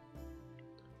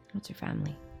 What's your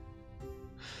family?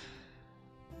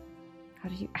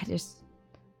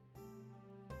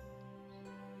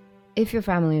 If your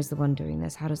family is the one doing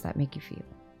this, how does that make you feel?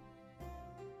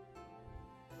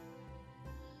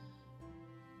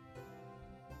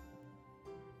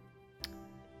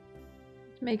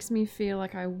 It makes me feel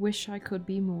like I wish I could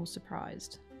be more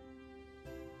surprised.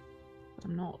 But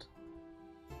I'm not.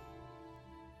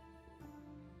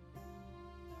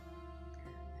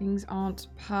 Things aren't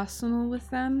personal with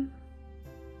them.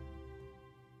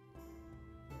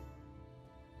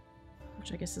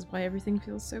 Which I guess is why everything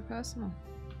feels so personal.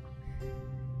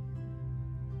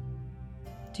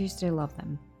 Do you still love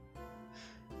them?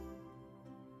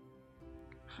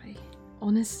 I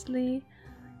honestly,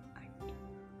 I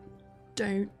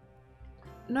don't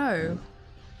know.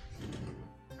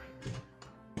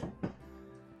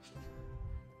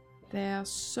 They are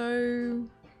so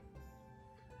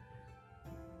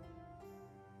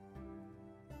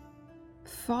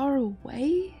far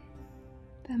away.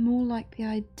 They're more like the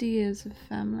ideas of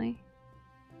family.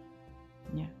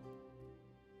 Yeah.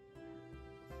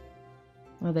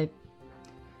 Well,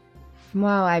 from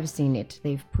what I've seen it,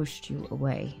 they've pushed you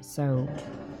away. So,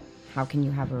 how can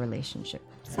you have a relationship?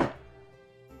 So,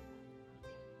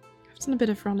 I've done a bit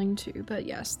of running too, but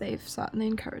yes, they've certainly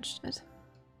encouraged it.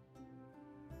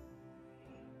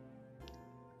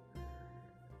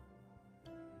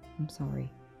 I'm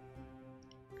sorry.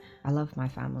 I love my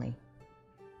family.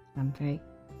 I'm very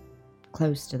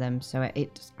close to them, so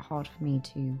it's hard for me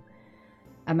to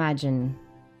imagine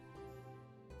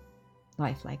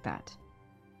life like that.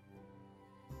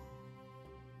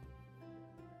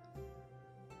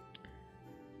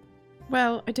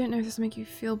 Well, I don't know if this will make you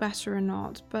feel better or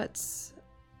not, but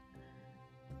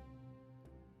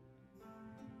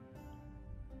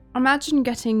imagine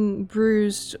getting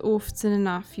bruised often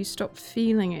enough you stop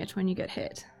feeling it when you get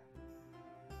hit.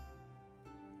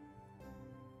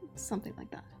 Something like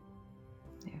that.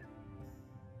 Yeah.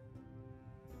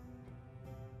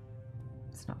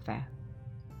 It's not fair.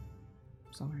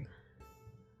 Sorry.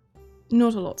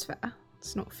 Not a lot's fair.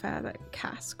 It's not fair that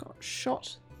Cass got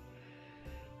shot.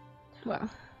 Well,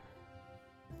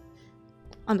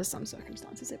 under some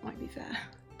circumstances it might be fair.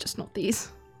 Just not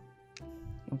these.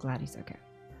 I'm glad he's okay.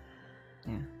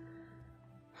 Yeah.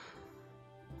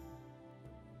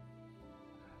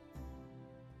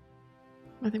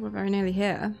 I think we're very nearly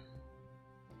here.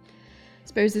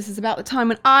 Suppose this is about the time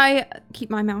when I keep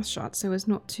my mouth shut so as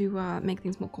not to make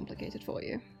things more complicated for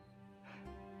you.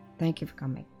 Thank you for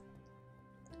coming.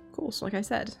 Of course, like I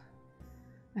said.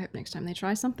 I hope next time they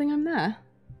try something, I'm there.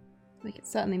 Make it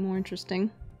certainly more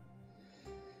interesting.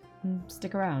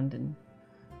 Stick around and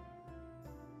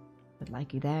would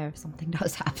like you there if something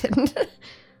does happen.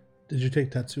 Did you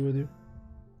take Tetsu with you?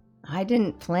 I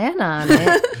didn't plan on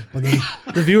it. Well,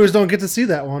 the viewers don't get to see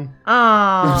that one.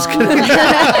 Oh,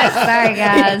 sorry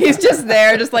guys. He's just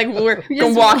there, just like we're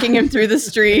walking him through the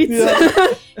streets.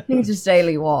 Yeah. He just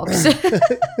daily walks.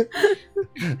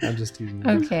 I'm just teasing.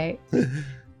 Okay.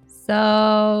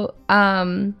 So,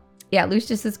 yeah,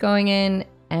 Lucius is going in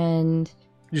and...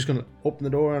 You're just gonna open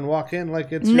the door and walk in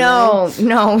like it's your own?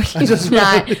 No, he's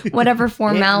not. Whatever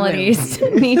formalities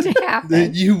need to happen.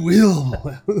 That you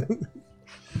will.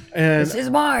 And This is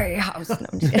my house. No,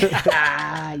 I'm just kidding.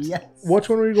 Yes. which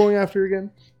one were you going after again?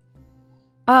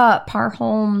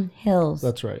 Parholm Hills.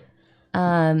 That's right.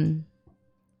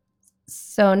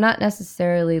 So not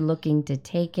necessarily looking to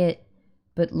take it,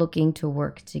 but looking to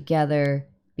work together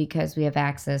because we have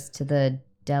access to the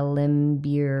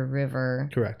Delimbier River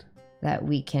Correct. that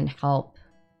we can help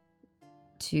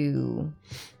to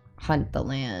hunt the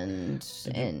land.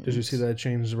 Did you see that I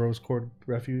changed the Rose Cord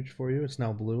Refuge for you? It's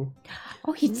now blue.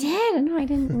 Oh, he did. No, I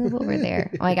didn't move over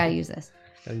there. Oh, I gotta use this.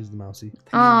 I used the mousey.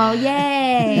 Oh,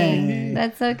 yay!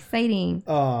 That's so exciting.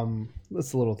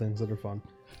 That's the little things that are fun.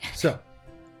 So,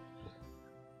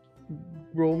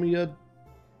 roll me a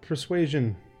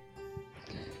persuasion.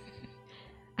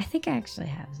 I think I actually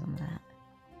have some of that.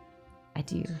 I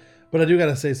do. But I do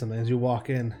gotta say something. As you walk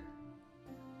in,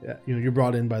 yeah, you're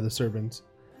brought in by the servants.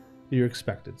 You're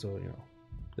expected, so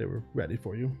they were ready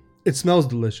for you. It smells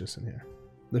delicious in here.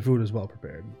 The food is well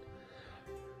prepared.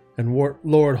 And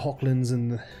Lord Hawkland's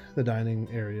in the dining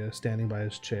area, standing by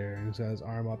his chair, and he's got his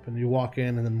arm up. And you walk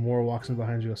in, and then Moore walks in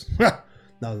behind you and goes, "Ha!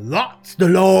 Now that's the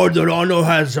Lord that I know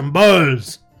has some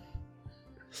balls."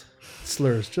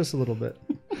 Slurs just a little bit.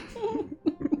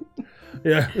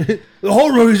 Yeah, the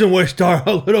whole reason we start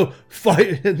a little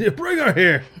fight is you bring her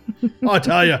here. I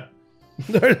tell you.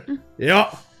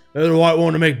 Yeah, they're the right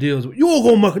one to make deals with. You all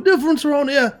gonna make a difference around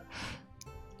here.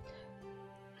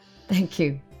 Thank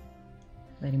you,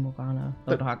 Lady Morgana,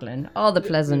 Lord Hogland. All the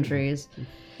pleasantries.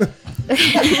 He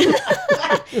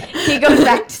goes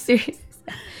back to serious.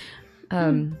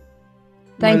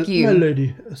 Thank you. My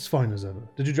lady, as fine as ever.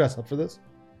 Did you dress up for this?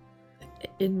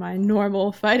 In my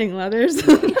normal fighting leathers.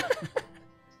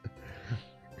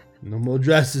 No more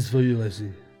dresses for you, I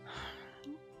see.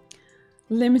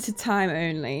 Limited time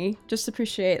only. Just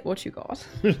appreciate what you got.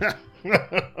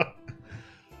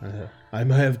 I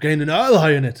may have gained an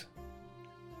ally in it.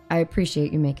 I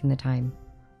appreciate you making the time,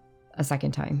 a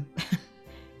second time,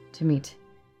 to meet.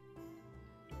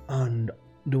 And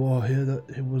do I hear that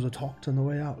it was a talk on the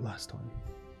way out last time?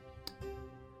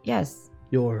 Yes,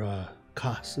 Your,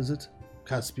 Cass, is it?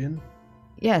 Caspian?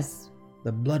 yes,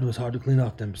 The blood was hard to clean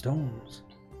off them stones.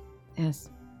 yes.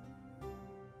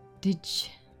 Did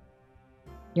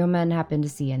your men happen to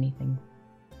see anything?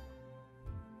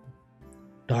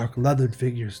 Dark leathered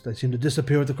figures that seem to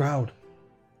disappear with the crowd.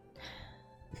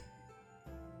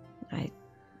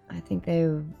 I think they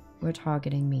were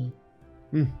targeting me.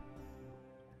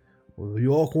 Well,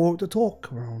 you all quite the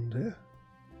talk around here.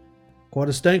 Quite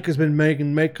a stink has been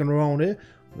making around here.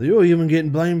 You're even getting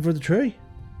blamed for the tree.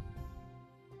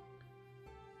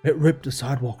 It ripped the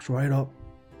sidewalks right up.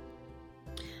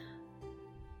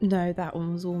 No, that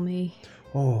one was all me.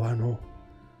 Oh, I know.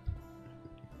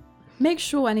 Make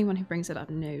sure anyone who brings it up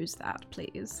knows that,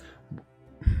 please.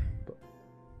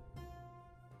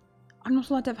 I'm not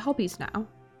allowed to have hobbies now.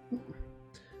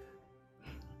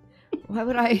 Why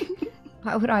would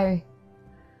I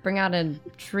bring out a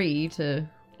tree to...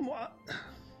 What?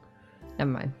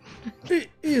 Never mind.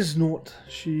 Is not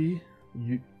she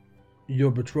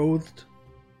your betrothed?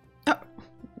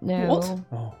 No. What?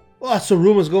 Oh, well, that's the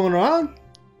rumors going around.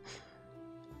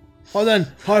 Oh,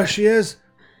 then here she is,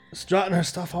 strutting her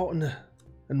stuff out and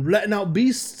letting out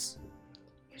beasts.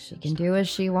 She can do as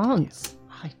she wants.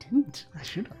 I didn't. I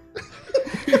should have.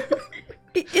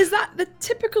 Is that the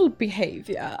typical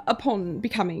behavior upon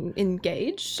becoming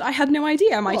engaged? I had no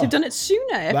idea. I might have done it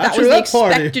sooner if that was the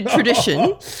expected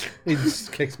tradition. He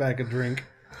just kicks back a drink.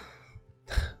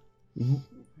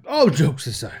 Oh, jokes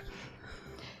aside.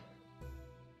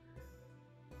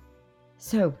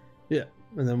 So, Yeah,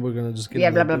 and then we're gonna just get. yeah,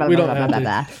 into blah, blah, blah, we blah, don't blah, have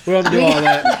blah, to. blah. We don't have to do all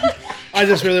that. I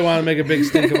just really want to make a big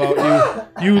stink about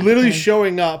you. You literally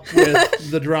showing up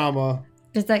with the drama.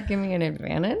 Does that give me an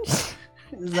advantage?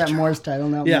 Is that Moore's title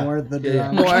now? Yeah. More the Yeah,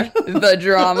 yeah. drama. More the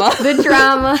drama. The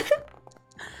drama.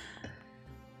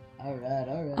 All right,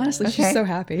 all right. Honestly, Okay. she's so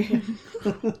happy.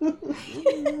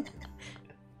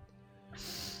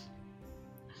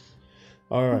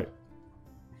 All right.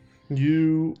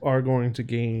 You are going to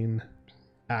gain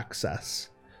access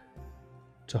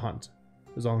to hunt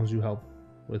as long as you help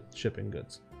with shipping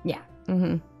goods. Yeah.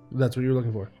 Mm-hmm. That's what you're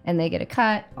looking for. And they get a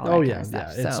cut. All Oh, that yeah, kind of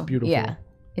stuff. yeah, it's So, beautiful. Yeah.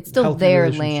 It's still Healthy their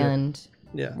relationship. land.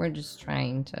 Yeah. We're just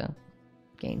trying to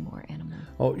gain more animals.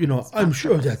 Oh, you know, I'm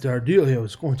sure that our deal here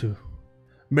is going to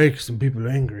make some people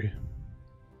angry.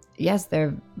 Yes,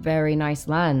 they're very nice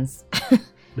lands.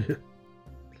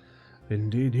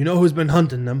 Indeed. You know who's been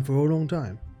hunting them for a long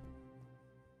time?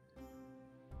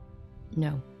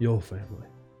 No. Your family.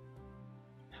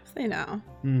 Have they now?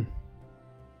 Hmm.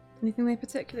 Anything they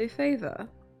particularly favour?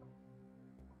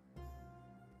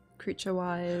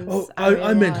 Creature-wise? Oh, I meant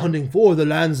area-wise? hunting for the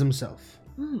lands themselves.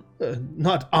 Hmm.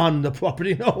 Not on the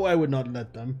property. No, I would not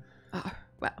let them. Oh,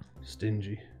 well.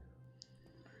 Stingy.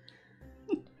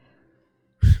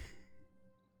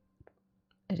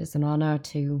 It is an honor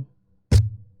to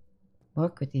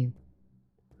work with you.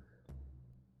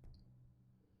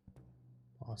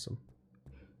 Awesome.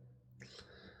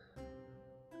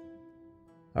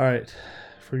 All right.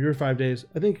 For your 5 days,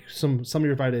 I think some of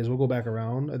your 5 days will go back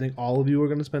around. I think all of you are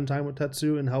going to spend time with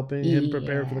Tetsu and helping him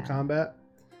prepare for the Yeah. combat.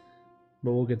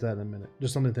 But we'll get to that in a minute.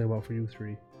 Just something to think about for you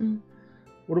three. Mm.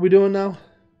 What are we doing now?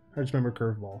 I just remember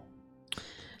curveball.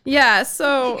 Yeah,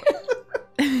 so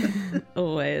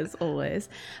always.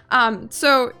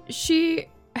 So she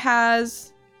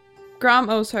has Grom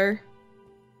owes her,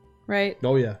 right?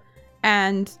 Oh yeah.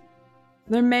 And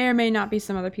there may or may not be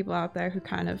some other people out there who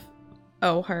kind of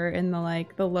owe her in the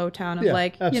low town of Yeah,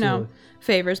 absolutely.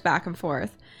 favors back and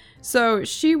forth. So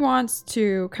she wants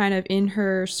to kind of in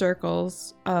her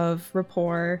circles of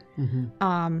rapport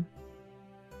Mm-hmm.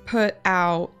 put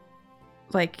out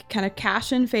kind of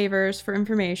cash in favors for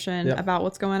information Yep. about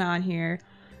what's going on here,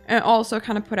 and also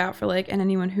kind of put out for and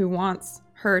anyone who wants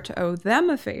her to owe them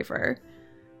a favor,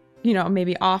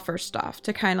 maybe offer stuff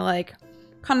to kind of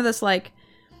kind of this like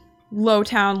low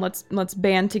town. Let's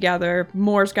band together.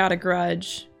 Moore's got a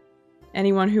grudge.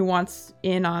 Anyone who wants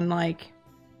in on like,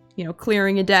 you know,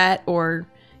 clearing a debt or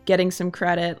getting some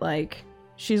credit, like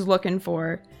she's looking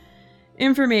for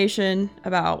information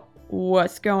about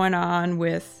what's going on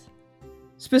with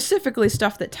specifically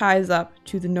stuff that ties up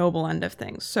to the noble end of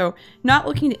things. So not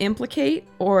looking to implicate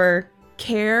or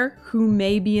care who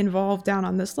may be involved down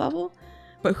on this level,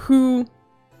 but who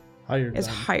is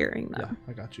hiring them.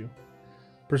 Yeah, I got you.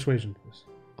 Persuasion, please.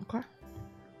 Okay.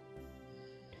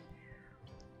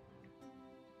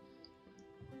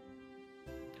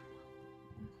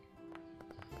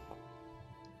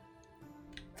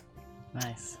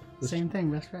 Nice. Same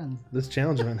thing, best friends. This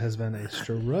challenge event has been a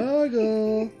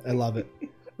struggle. I love it.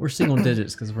 We're single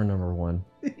digits because we're number 1.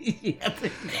 Yeah,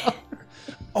 there you go.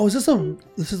 Oh, this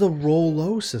is a roll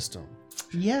low system.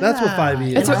 Yeah. That's what 5e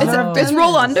is. It's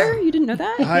roll under? You didn't know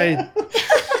that?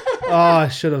 I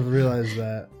should have realized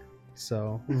that.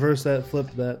 So reverse that, flip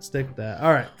that, stick that.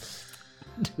 All right.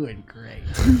 Doing great.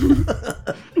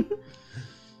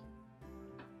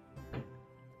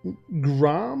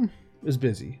 Grom is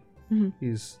busy. Mm-hmm.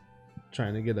 He's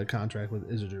trying to get a contract with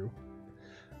Isidru.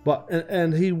 But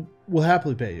and he will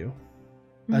happily pay you.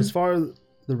 Mm-hmm. As far as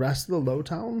the rest of the low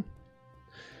town,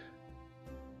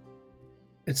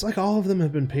 it's like all of them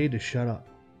have been paid to shut up.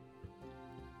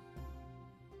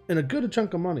 And a good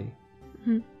chunk of money.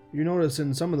 Mm-hmm. You notice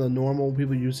in some of the normal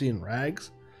people you see in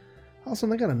rags, all of a sudden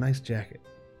they got a nice jacket.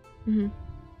 Mm-hmm.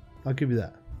 I'll give you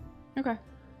that. Okay.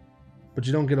 But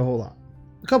you don't get a whole lot.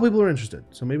 A couple people are interested,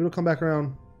 so maybe it'll come back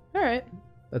around All right.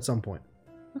 at some point.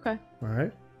 Okay. All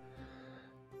right?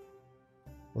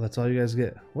 Well, that's all you guys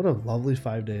get. What a lovely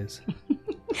 5 days.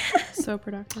 So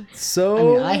productive. So I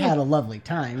mean, I had a lovely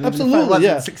time. Even absolutely, if I wasn't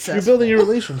yeah. successful. You're building your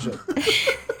relationship.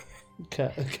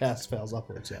 Cast fails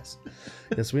upwards, yes.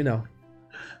 Yes, we know.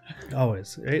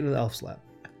 Always. Ain't an elf slap.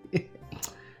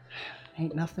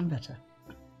 Ain't nothing better.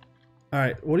 All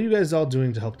right, what are you guys all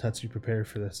doing to help Tetsu prepare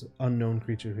for this unknown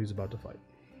creature he's about to fight?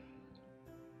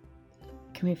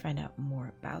 Can we find out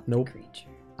more about Nope. the creature?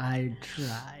 I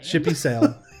tried. Shippy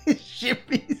sail.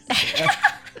 Shippy.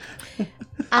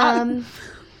 Um,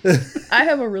 I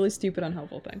have a really stupid,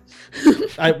 unhelpful thing.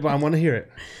 I want to hear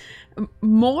it.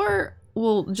 More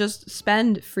will just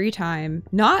spend free time,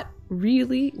 not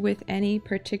really with any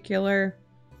particular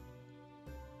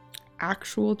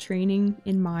actual training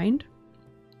in mind,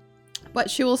 but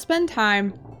she will spend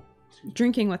time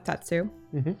drinking with Tetsu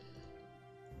Mm-hmm.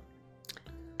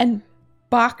 and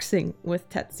boxing with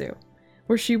Tetsu,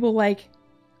 where she will like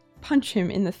punch him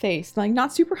in the face, like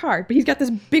not super hard, but he's got this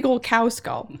big old cow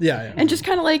skull, Yeah. and just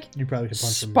kind of like You probably could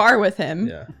punch him. spar with him.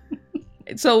 Yeah.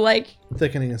 So like,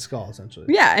 Thickening his skull, essentially.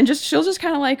 yeah, and she'll just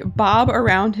kind of like bob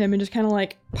around him and just kind of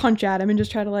like punch at him and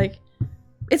just try to like,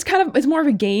 it's more of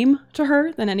a game to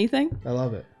her than anything. I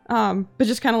love it. But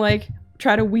just kind of like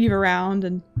try to weave around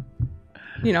and,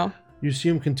 you know. You see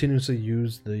him continuously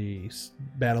use the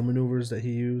battle maneuvers that he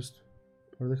used.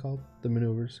 What are they called? The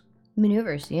maneuvers.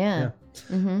 maneuvers, yeah.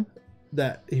 Mm-hmm.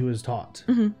 That he was taught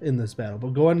Mm-hmm. in this battle.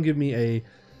 But go ahead and give me a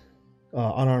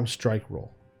unarmed strike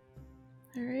roll.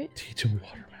 All right. Teach him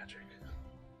water magic.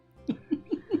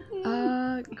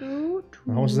 Go to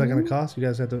How much is that going to cost? You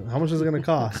guys have to. How much is it going to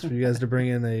cost for you guys to bring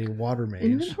in a water mage?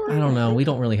 inventory. I don't know. We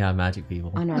don't really have magic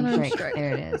people. Unarmed Unarmed strike. strike.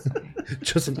 There it is.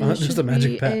 just It just should a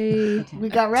magic be pet. We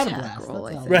got attack Ratablast. roll,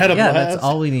 I That's all. think. Ratablast. Yeah, that's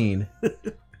all we need.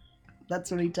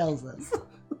 That's what he tells us.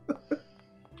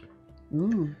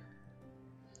 Ooh.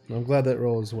 I'm glad that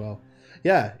roll as well.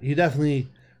 Yeah,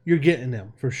 you're getting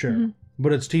him for sure. Mm-hmm.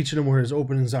 But it's teaching him where his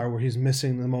openings are, where he's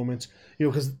missing the moments. You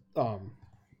know, because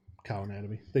cow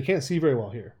anatomy, they can't see very well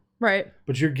here. Right.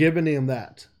 But you're giving him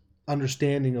that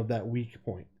understanding of that weak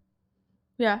point.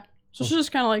 Yeah. So she'll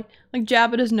just kind of like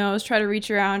jab at his nose, try to reach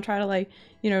around, try to like,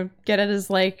 you know, get at his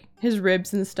like his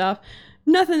ribs and stuff.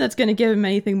 Nothing that's gonna give him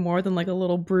anything more than like a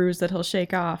little bruise that he'll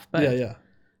shake off. But Yeah.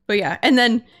 But yeah, and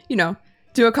then, you know,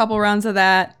 do a couple rounds of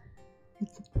that.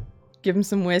 Give him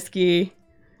some whiskey.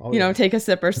 Oh, you know, yeah. take a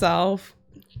sip herself.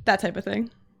 That type of thing.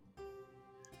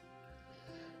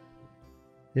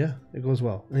 Yeah, it goes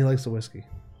well. And he likes the whiskey.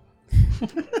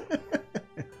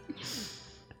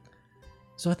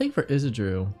 So I think for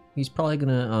Isidru, he's probably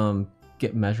gonna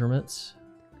get measurements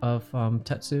of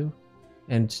Tetsu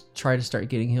and try to start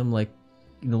getting him like,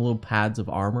 you know, little pads of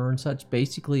armor and such.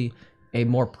 Basically, a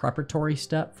more preparatory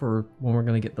step for when we're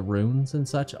gonna get the runes and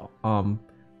such.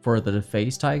 For the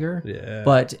phase tiger. Yeah.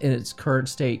 But in its current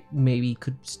state, maybe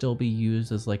could still be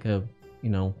used as like a, you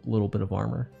know, little bit of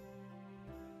armor.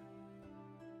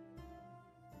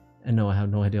 And no, I have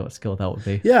no idea what skill that would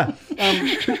be. Yeah.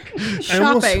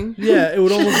 Shopping. Yeah, it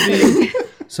would almost be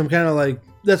some kind of like,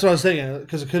 that's what I was thinking,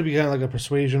 because it could be kind of like a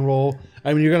persuasion roll.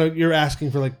 I mean, you're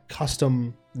asking for like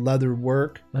custom leather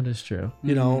work, That is true.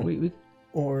 you know, We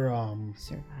or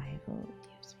Survival.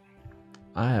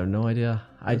 I have no idea.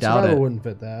 I doubt survival it. wouldn't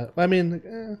fit that. I mean,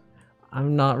 like,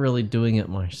 I'm not really doing it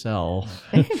myself.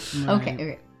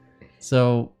 Okay.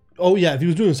 So oh yeah, if he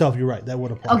was doing himself, you're right. That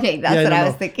would apply. Okay, that's what I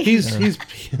was thinking. He's is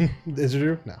it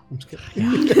true? No, I'm just kidding.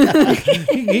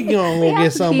 he gonna We go get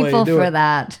have some way to people do for it.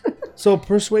 that. So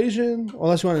persuasion,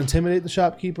 unless you want to intimidate the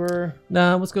shopkeeper.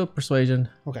 nah, let's go with persuasion.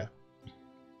 Okay.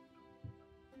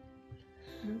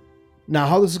 Now,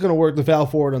 how this is going to work, the fail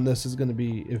forward on this is going to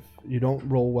be if you don't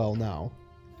roll well now.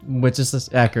 Which is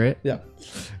just accurate. Yeah.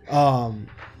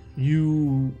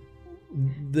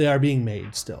 They are being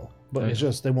made still, but it's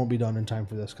just they won't be done in time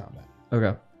for this combat.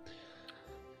 Okay.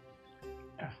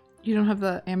 You don't have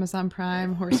the Amazon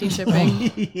Prime horsey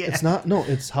shipping. Yeah. It's not. No,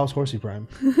 it's House Horsey Prime.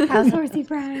 How's Horsey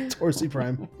Prime? It's Horsey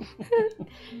Prime.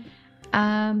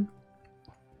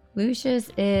 Lucius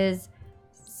is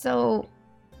so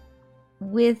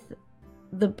with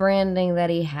the branding that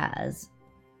he has.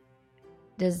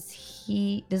 Does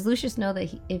Lucius know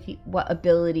that what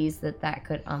abilities that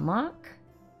could unlock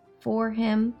for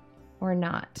him or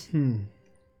not?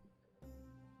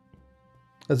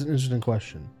 That's an interesting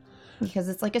question. Because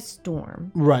it's like a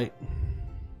storm, Right.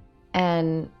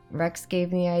 and Rex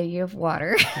gave me the idea of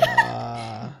water.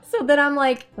 So then I'm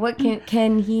like, what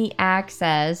can he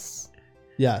access?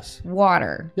 Yes.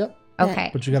 Water. Yep.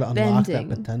 Okay. But you got to unlock Bending.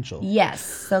 that potential. Yes.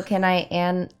 So can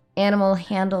I animal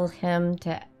handle him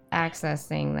to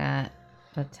accessing that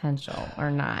potential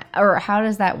or not? Or how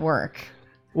does that work?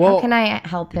 Well, How can I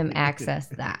help him access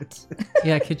that?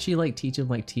 Yeah, could she like teach him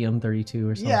like TM32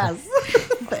 or something? Yes.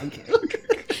 Thank you.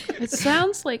 It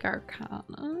sounds like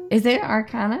Arcana. Is it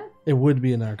Arcana? it would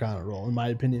be an Arcana roll, in my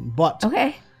opinion. But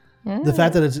Okay. the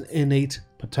fact that it's an innate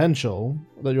potential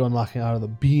that you're unlocking out of the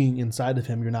being inside of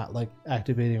him, you're not like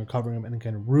activating or covering him any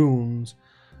kind of runes.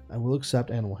 I will accept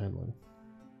animal handling.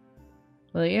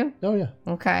 Will you? Oh yeah,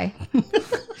 Okay.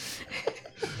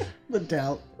 The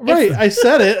doubt. right. I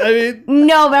said it. I mean,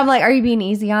 No, but I'm like, are you being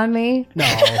easy on me? no,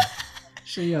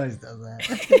 She always does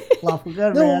that. Lawful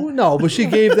good, no, man. no. But she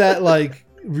gave that like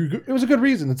it was a good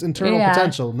reason. It's internal Yeah.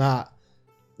 potential, not.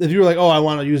 If you were like, oh, I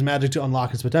want to use magic to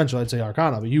unlock his potential, I'd say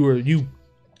Arcana. But you worded it's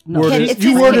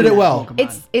you his worded it connection. well.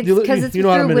 It's You- because it's you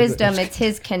know how to through manipulate. wisdom. It's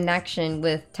his connection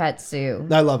with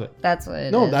Tetsu. I love it. That's what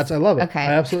it No, is. I love it. Okay.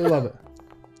 I absolutely love it.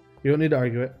 You don't need to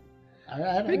argue it. All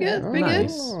right, Pretty good. all right. Pretty good.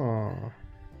 nice. Oh.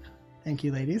 Thank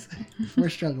you, ladies. We're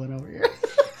struggling over here.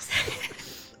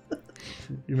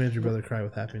 You made your brother cry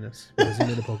with happiness because he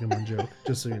made a Pokemon joke,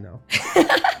 just so you know.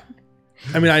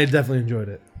 I mean, I definitely enjoyed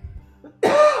it.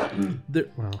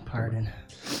 Well, Pardon.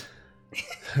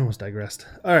 I almost digressed.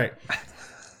 All right.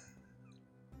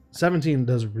 17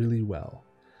 does really well.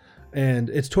 And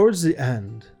it's towards the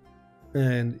end.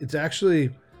 And it's actually,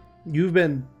 you've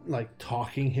been like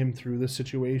talking him through the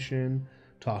situation,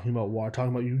 talking about water,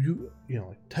 talking about you know,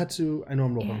 like Tetsu. I know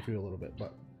I'm rolling for you a little bit,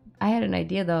 but. I had an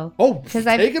idea though. Oh, 'Cause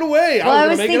take it away. Well, I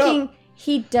was was going to make it thinking up.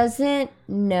 he doesn't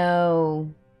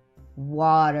know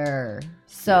water,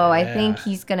 so I think Yeah.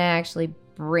 he's gonna actually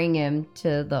bring him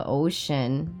to the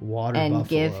ocean Water and buffalo.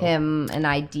 give him an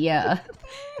idea.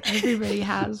 Everybody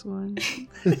has one.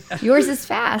 Yours is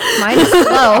fast, mine is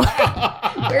slow.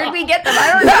 Where'd we get them?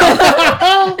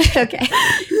 I don't know.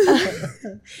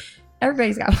 Okay.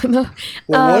 Everybody's got one though.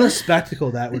 Well, what a spectacle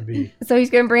that would be. So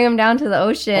he's gonna bring him down to the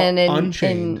ocean and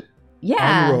Unchained. and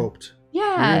yeah, Unroped.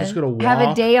 yeah. You're just gonna have a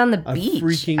walk day on the A beach. I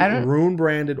freaking don't.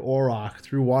 rune-branded Auroch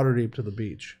through Waterdeep to the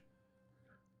beach.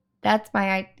 That's my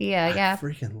idea. I guess.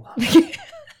 Freaking love it.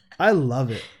 I love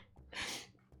it.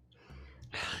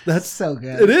 That's So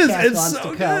good. It is. Cass It's wants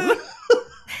so to come. good.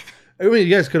 I mean,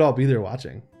 you guys could all be there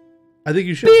watching. I think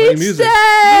you should play music.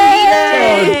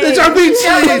 Day! It's our beach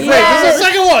day. Wait, this is the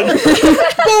second one.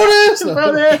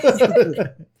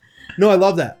 Bonus. No, I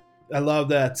love that. I love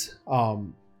that.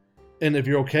 And if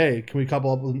you're okay, can we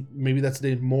couple up with maybe that's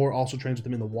the day more also trains with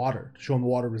them in the water to show them the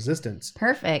water resistance.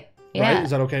 Perfect. Yeah. Right? Is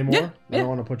that okay more? Yeah, I don't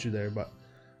want to put you there, but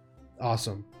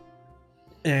awesome.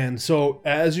 And so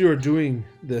as you're doing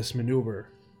this maneuver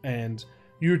and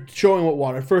you're showing what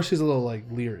water, at first he's a little like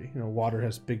leery. You know, water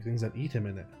has big things that eat him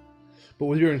in it. But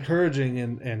with your encouraging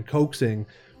and coaxing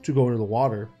to go into the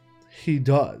water, he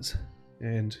does.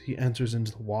 And he enters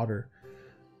into the water.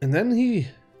 And then he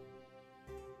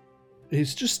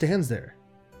just stands there.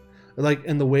 Like,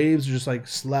 and the waves are just like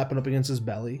slapping up against his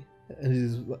belly. And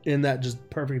he's in that just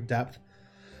perfect depth.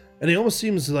 And it almost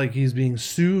seems like he's being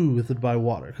soothed by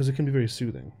water, because it can be very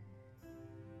soothing.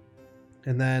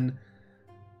 And then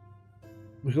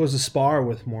he goes to spar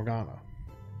with Morgana.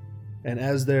 And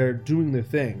as they're doing their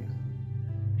thing,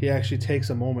 he actually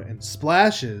takes a moment and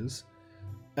splashes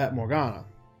at Morgana.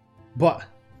 But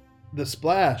the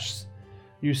splash,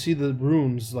 you see the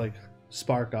runes like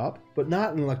spark up, but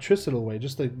not in an electrical way,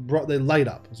 just like they light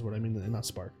up is what I mean, not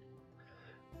spark.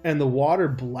 And the water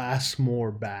blasts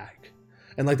more back.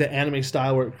 And like the anime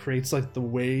style where it creates like the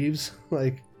waves,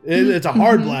 like it's a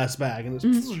hard blast back, and it's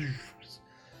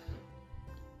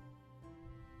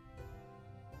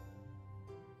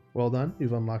well done.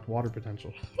 You've unlocked water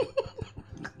potential.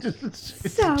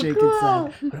 So Jake cool.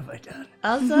 inside. What have I done?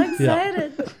 I'm so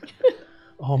excited.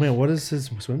 Oh man, what does his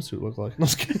swimsuit look like? No,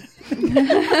 just kidding.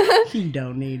 He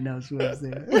don't need no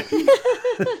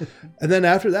swimsuit. And then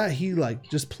after that, he like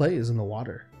just plays in the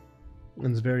water,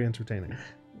 and it's very entertaining.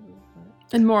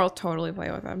 And Moral totally play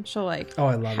with him. She'll like Oh,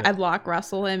 I love it. headlock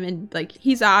wrestle him, and like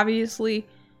he's obviously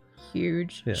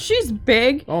huge. Yeah. She's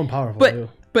big, Oh, and powerful too.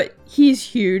 but he's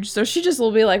huge. So she just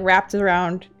will be like wrapped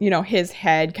around, his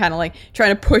head, kind of like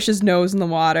trying to push his nose in the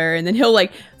water, and then he'll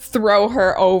like throw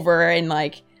her over and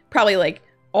like probably like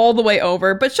all the way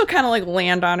over, but she'll kind of like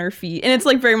land on her feet, and it's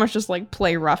like very much just like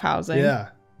play roughhousing. Yeah,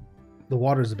 the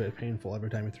water's a bit painful every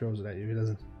time he throws it at you. He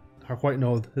doesn't quite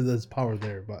know there's power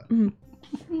there, but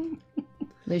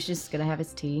Lucius is gonna have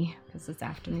his tea because it's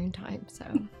afternoon time, so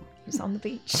he's on the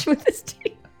beach with his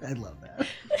tea. I love that.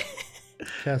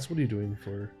 Cass, what are you doing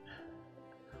for?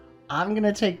 I'm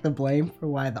gonna take the blame for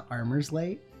why the armor's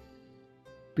late.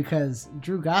 Because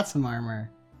Drew got some armor,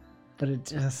 but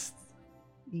it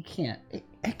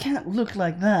can't look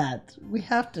like that.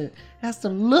 It has to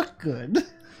look good,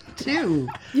 too.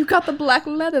 You got the black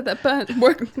leather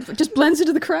that just blends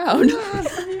into the crowd.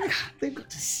 They've got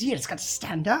to see it. It's got to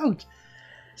stand out.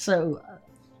 So,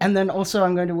 and then also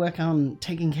I'm going to work on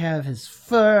taking care of his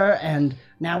fur, and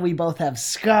now we both have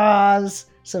scars.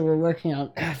 So we're working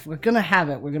on, if we're going to have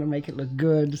it, we're going to make it look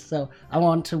good. So I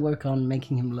want to work on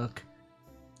making him look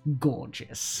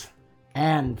gorgeous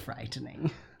and frightening.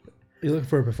 You looking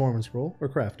for a performance role or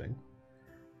crafting?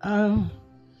 I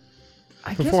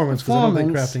guess Performance, because I don't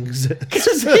think crafting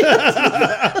exists.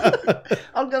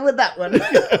 I'll go with that one.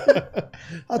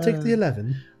 I'll take the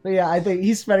 11. But yeah, I think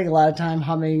he's spending a lot of time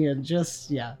humming and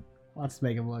just, wants to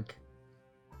make him look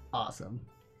awesome.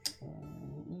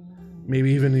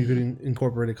 Maybe even you could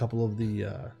incorporate a couple of the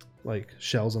like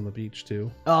shells on the beach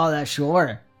too. Oh, that's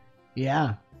sure.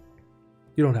 Yeah.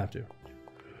 You don't have to.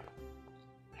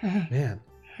 Man,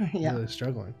 Yeah. really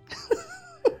struggling.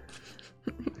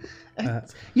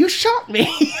 You shot me.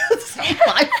 It's not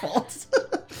my fault.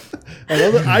 I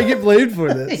know that I get blamed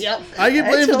for this. Yep. I get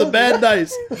blamed for the told bad you.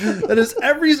 dice. That is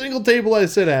every single table I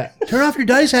sit at. Turn off your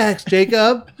dice hacks,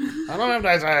 Jacob. I don't have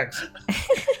dice hacks.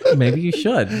 Maybe you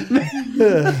should.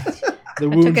 The I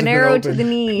wounds took an have been arrow to opened. the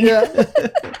knee.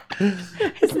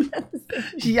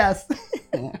 Yes.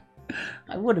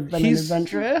 I would have been an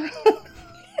adventurer.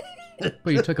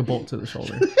 But you took a bolt to the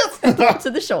shoulder. To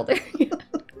the shoulder.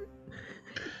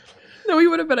 No, he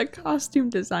would have been a costume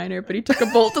designer, but he took a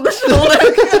bolt to the shoulder.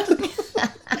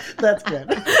 That's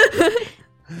good.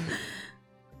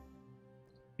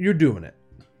 You're doing it.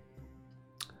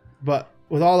 But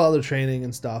with all the other training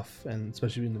and stuff, and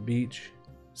especially in the beach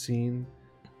scene,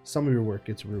 some of your work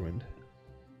gets ruined.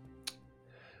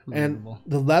 And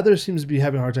the leather seems to be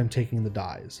having a hard time taking the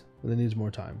dyes. It needs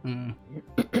more time.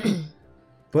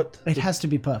 But It has to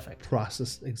be perfect.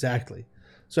 process, exactly.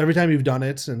 So every time you've done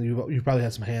it, and you've probably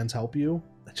had some hands help you,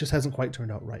 it just hasn't quite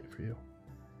turned out right for you.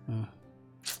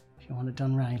 If you want it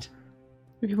done right.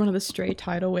 Maybe one of the stray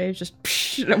tidal waves just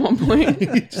psh, at one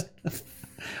point.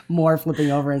 More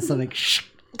flipping over and something.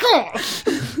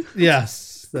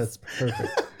 Yes, that's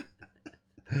perfect.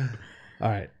 All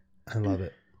right, I love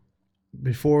it.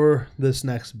 Before this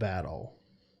next battle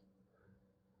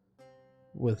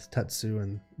with Tetsu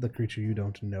and the creature you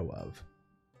don't know of,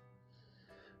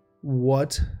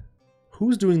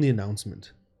 who's doing the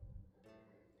announcement?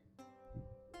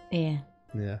 Yeah.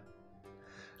 Yeah.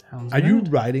 Sounds Are you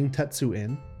good. riding Tetsu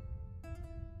in?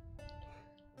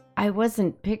 I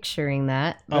wasn't picturing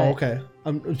that. Oh, but okay.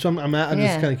 I'm just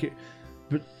Yeah. kind of curious.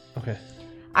 But okay.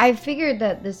 I figured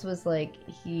that this was like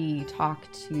he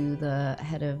talked to the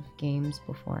head of games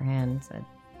beforehand, said,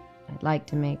 I'd like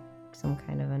to make some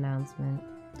kind of announcement.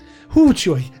 Hoo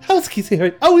Joy, Houseke's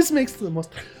here always makes the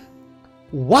most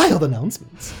wild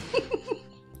announcements.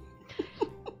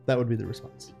 That would be the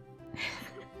response.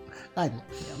 I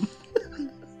love him.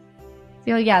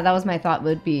 So yeah, that was my thought.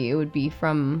 It would be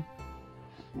from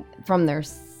their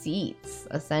seats,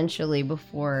 essentially,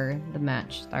 before the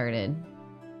match started.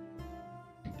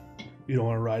 You don't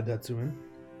want to ride that soon?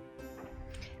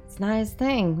 It's not his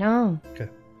thing, no. Okay.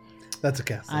 That's a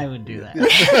cast. I would do that.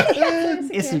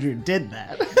 Isidru did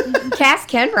that. Cass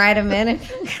can ride him in.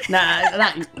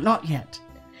 Nah, not yet.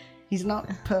 He's not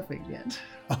perfect yet.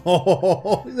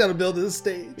 Oh, he's got to build his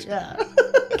stage. Yeah.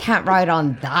 Can't ride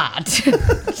on that.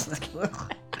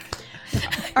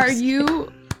 Are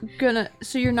you gonna?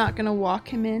 So you're not gonna walk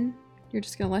him in? You're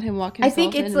just gonna let him walk I himself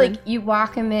think in? it's and like you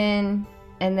walk him in,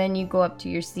 and then you go up to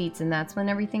your seats, and that's when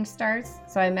everything starts.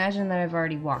 So I imagine that I've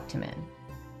already walked him in.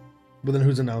 But then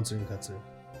who's announcing Tetsu?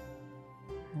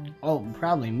 Oh,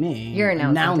 probably me. You're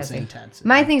announcing Tetsu.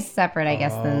 My thing's separate, I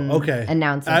guess, than Okay.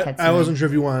 announcing I Tetsuya. wasn't sure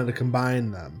if you wanted to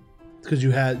combine them because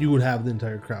you would have the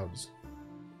entire crowds.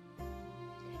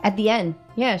 At the end.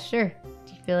 Yeah, sure.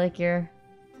 Do you feel like you're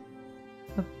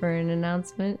up for an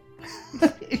announcement?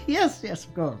 yes,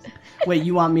 of course. Wait,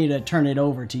 you want me to turn it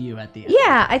over to you at the end?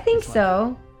 Yeah, I think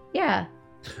so. Yeah.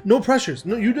 No pressures.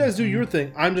 No, you guys do your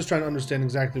thing. I'm just trying to understand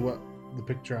exactly what the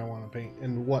picture I want to paint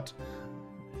and what.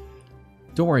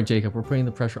 Don't worry, Jacob. We're putting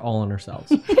the pressure all on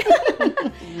ourselves.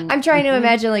 I'm trying to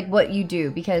imagine like what you do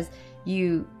because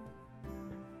it's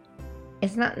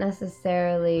not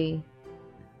necessarily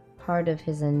part of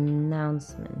his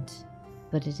announcement,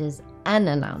 but it is an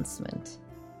announcement.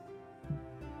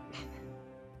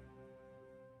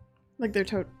 like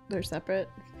they're separate.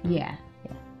 Yeah.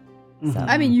 Mhm. So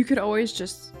I mean, you could always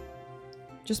just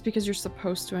because you're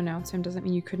supposed to announce him doesn't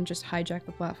mean you couldn't just hijack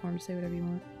the platform to say whatever you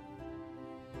want.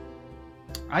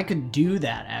 I could do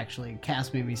that, actually.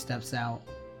 Cass maybe steps out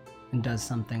and does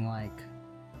something like...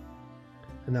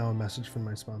 And now a message from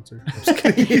my sponsor. I'm just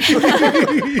kidding.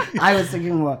 I was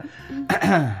thinking, what?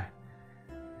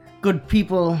 Good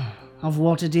people of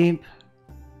Waterdeep,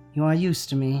 you are used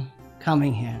to me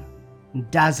coming here and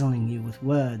dazzling you with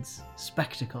words,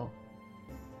 spectacle,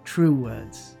 true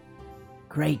words,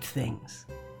 great things.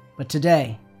 But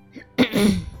today,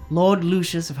 Lord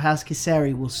Lucius of House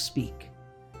Kisari will speak.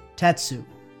 Tetsu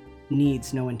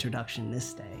needs no introduction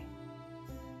this day,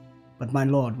 but my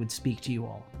lord would speak to you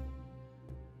all.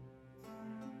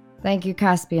 thank you,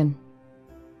 Caspian.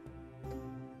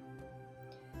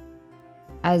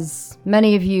 As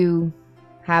many of you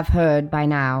have heard by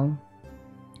now,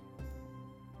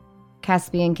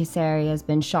 Caspian Kisari has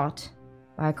been shot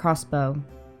by a crossbow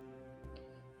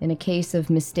in a case of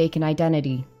mistaken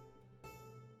identity.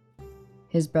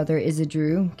 His brother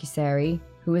Isidru Kisari,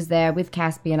 who was there with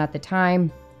Caspian at the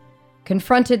time,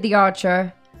 confronted the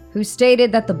archer, who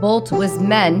stated that the bolt was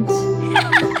meant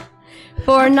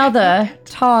for another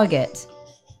target.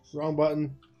 Wrong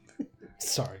button.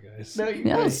 Sorry, guys. No, you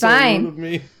No, it's So rude fine. of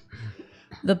me.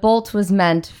 The bolt was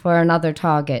meant for another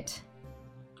target.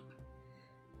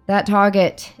 That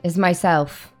target is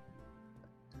myself,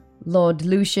 Lord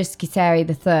Lucius Kisari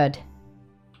III.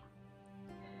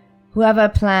 Whoever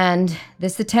planned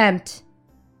this attempt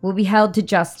will be held to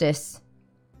justice.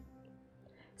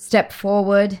 Step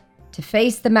forward to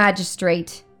face the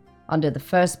magistrate under the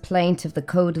first plaint of the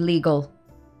Code Legal.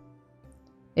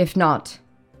 If not,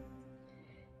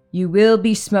 you will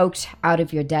be smoked out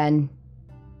of your den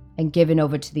and given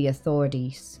over to the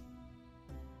authorities.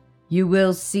 You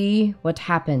will see what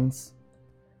happens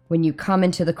when you come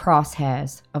into the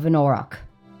crosshairs of an Auroch.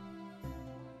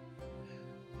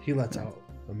 He lets out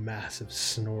a massive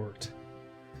snort.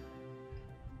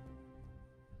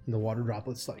 And the water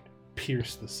droplets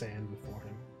pierce the sand before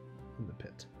him in the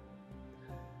pit.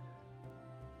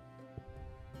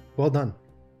 Well done.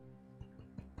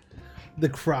 The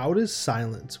crowd is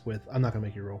silent with... I'm not going to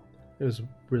make you roll. It was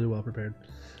really well prepared.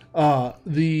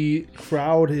 The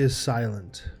crowd is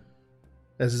silent.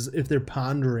 As if they're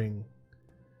pondering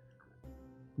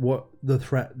what the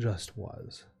threat just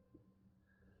was.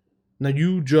 Now,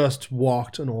 you just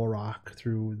walked an Auroch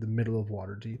through the middle of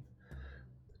Waterdeep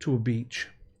to a beach.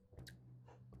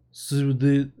 So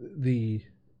the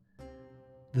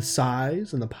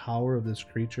size and the power of this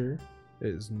creature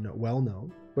is well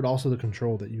known, but also the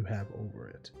control that you have over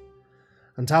it.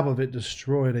 On top of it,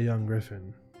 destroyed a young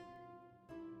griffin.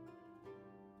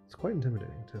 It's quite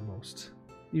intimidating to most,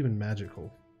 even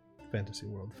magical fantasy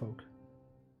world folk.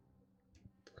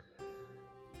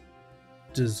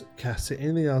 Does Cass say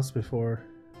anything else before?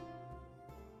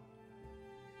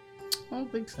 I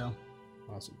don't think so.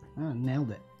 Awesome. Oh,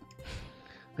 nailed it.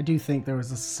 I do think there was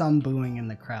some booing in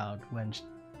the crowd when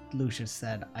Lucius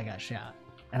said, I got shot.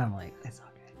 And I'm like, it's okay.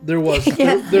 There was.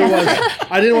 There was.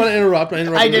 I didn't want to interrupt. I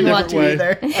interrupted I didn't in a want different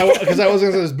to way. either. Because I was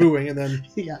going to say this booing, and then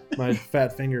Yeah. my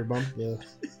fat finger bumped the...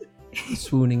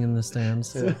 Swooning in the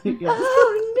stands. Yeah. Yeah.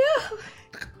 Oh no!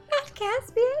 Not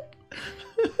Caspian?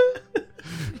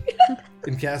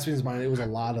 In Caspian's mind, it was a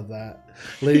lot of that.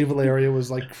 Lady Valeria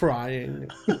was like crying.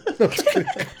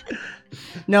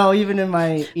 No, even in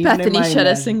my Bethany shed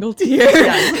a single tear.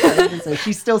 Yeah, I was gonna say,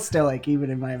 she's still stoic, even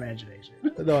in my imagination.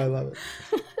 No, I love it.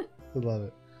 I love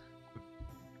it.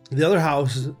 The other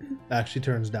house actually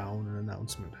turns down an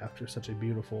announcement after such a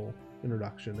beautiful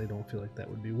introduction. They don't feel like that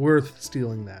would be worth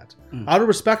stealing that. Out of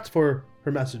respect for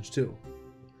her message, too.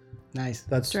 Nice.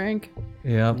 That's Drink.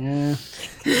 Yeah. Yeah.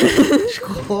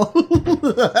 Cool.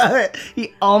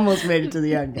 He almost made it to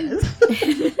the end, guys.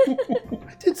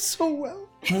 I did so well.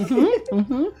 All right,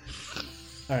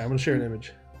 I'm going to share an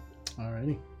image.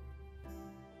 Alrighty.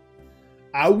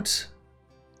 Out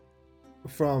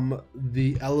from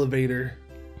the elevator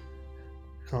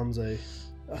comes a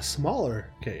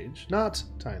smaller cage. Not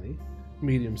tiny.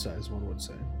 Medium-sized, one would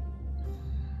say.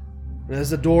 And as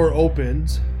the door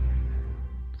opens...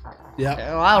 Yep.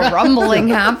 A lot of rumbling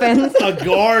happens. A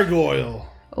gargoyle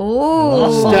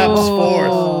Ooh. steps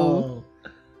forth,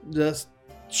 just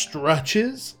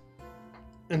stretches,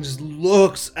 and just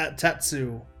looks at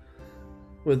Tetsu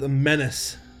with a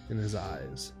menace in his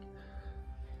eyes.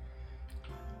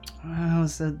 Oh,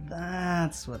 so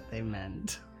that's what they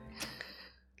meant.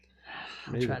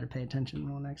 I'll Maybe. try to pay attention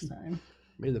more next time.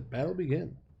 May the battle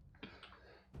begin.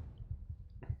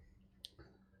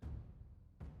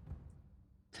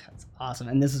 That's awesome.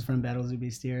 And this is from Battle Zoo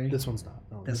Bestiary. This one's not.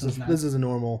 No, This this one's is not. this is a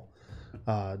normal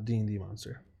D&D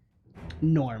monster.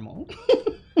 Normal.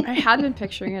 I had been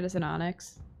picturing it as an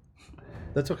onyx.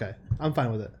 That's okay. I'm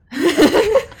fine with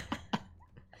it.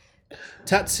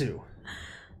 Tetsu,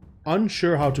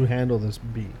 unsure how to handle this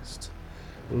beast.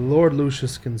 Lord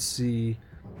Lucius can see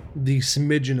the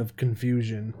smidgen of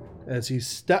confusion as he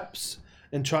steps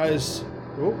and tries...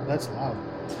 Oh, that's loud.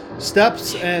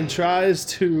 Steps and tries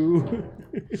to...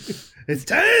 It's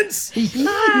tense! He's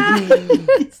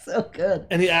so good.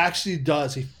 And he actually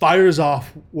does. He fires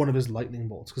off one of his lightning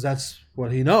bolts because that's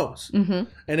what he knows. Mm-hmm.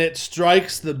 And it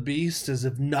strikes the beast as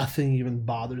if nothing even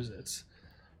bothers it.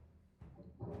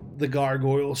 The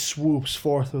gargoyle swoops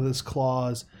forth with his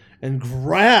claws and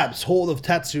grabs hold of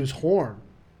Tetsu's horn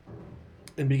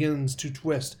and begins to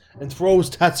twist and throws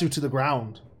Tetsu to the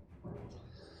ground.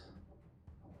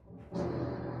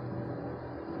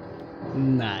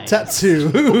 Nice.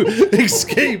 Tetsu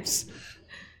escapes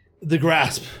the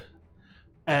grasp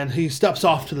and he steps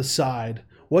off to the side.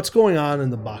 What's going on in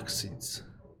the box seats?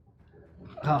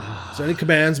 Is there any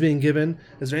commands being given?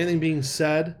 Is there anything being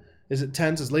said? Is it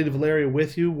tense? Is Lady Valeria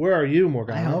with you? Where are you,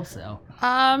 Morgana? I hope so.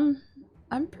 I'm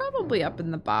probably up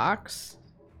in the box.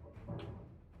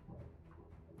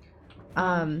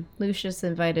 Lucius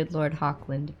invited Lord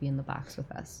Hawkland to be in the box with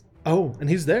us. Oh, and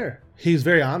he's there. He's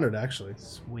very honored, actually.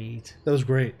 Sweet. That was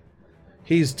great.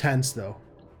 He's tense, though.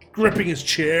 Gripping his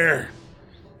chair.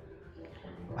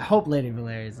 I hope Lady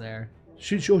Valeria's there.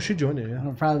 She'd join you, yeah.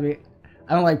 It'll probably be...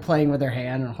 I don't like playing with her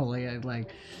hand and holding it like...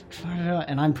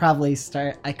 And I'm probably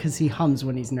because he hums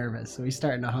when he's nervous, so he's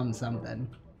starting to hum something.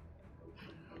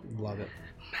 Love it.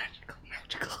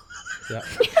 Magical. Yeah.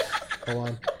 Hold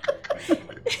on.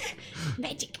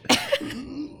 Magic.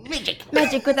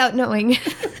 Magic without knowing.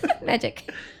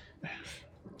 Magic.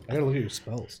 I gotta look at your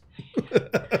spells.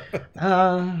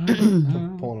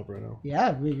 Pulling up right now.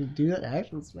 Yeah, we could do that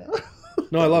actual spell.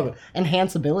 No, I love it.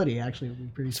 Enhance ability actually would be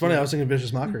pretty It's funny, I was thinking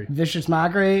Vicious Mockery. Vicious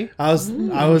Mockery. I was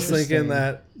thinking Interesting.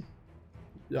 that...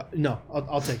 Yeah, no,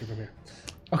 I'll take it from here.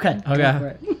 Okay. Okay. go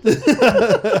for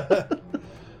it.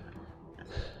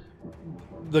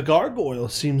 The gargoyle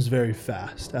seems very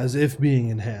fast, as if being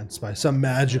enhanced by some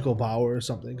magical power or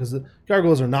something, because the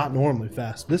gargoyles are not normally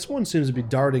fast. This one seems to be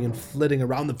darting and flitting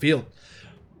around the field.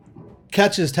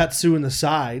 Catches Tetsu in the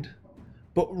side,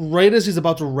 but right as he's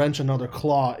about to wrench another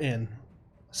claw in,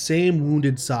 same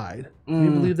wounded side. Can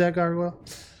you believe that, gargoyle?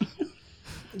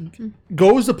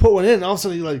 Goes to put one in, and all of a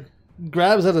sudden he like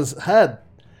grabs at his head,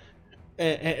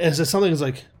 as if something is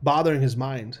like bothering his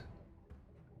mind.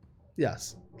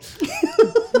 Yes.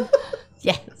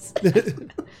 Yes.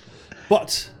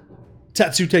 But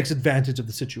Tetsu takes advantage of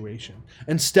the situation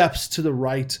and steps to the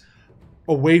right,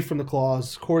 away from the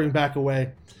claws, courting back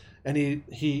away, and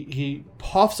he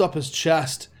puffs up his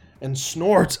chest and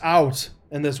snorts out,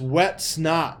 and this wet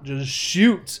snot just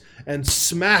shoots and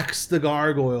smacks the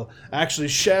gargoyle, actually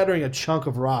shattering a chunk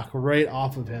of rock right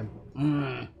off of him.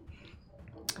 I'm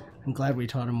glad we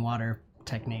taught him water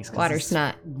techniques. 'cause Water it's-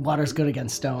 snot. Water's good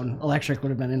against stone. Electric would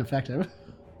have been ineffective.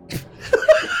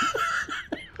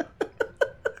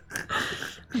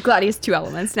 I'm glad he has two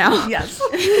elements now. Yes.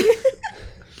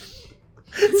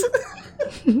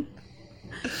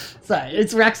 Sorry,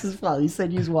 it's Rex's fault. He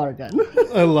said use water gun.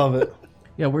 I love it.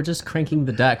 Yeah, we're just cranking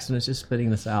the decks and it's just spitting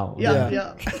this out.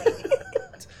 Yeah.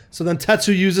 So then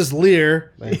Tetsu uses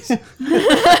Leer. Thanks. And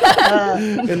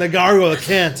the gargoyle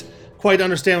can't quite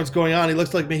understand what's going on. He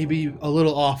looks like maybe a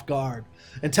little off guard.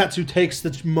 And Tetsu takes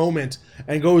the moment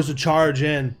and goes to charge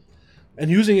in. And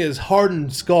using his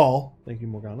hardened skull, thank you,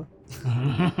 Morgana,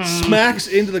 smacks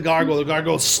into the gargoyle. The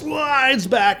gargoyle slides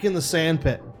back in the sand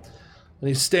pit. And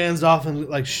he stands off and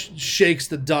like shakes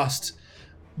the dust.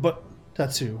 But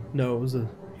Tetsu knows that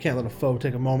you can't let a foe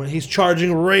take a moment. He's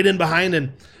charging right in behind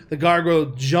him. The gargoyle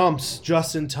jumps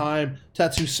just in time.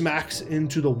 Tetsu smacks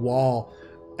into the wall.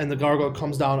 And the gargoyle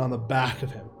comes down on the back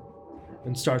of him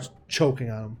and starts choking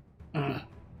on him.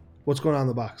 What's going on in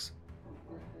the box?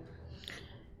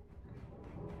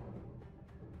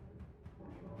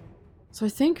 So I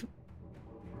think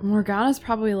Morgana's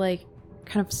probably like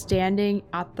kind of standing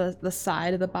at the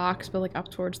side of the box, but like up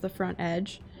towards the front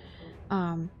edge.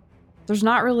 There's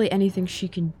not really anything she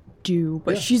can do,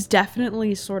 but she's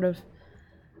definitely sort of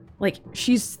like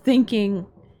she's thinking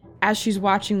as she's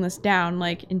watching this down,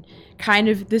 like, and kind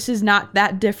of this is not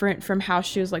that different from how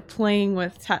she was like playing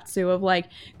with Tetsu of like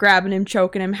grabbing him,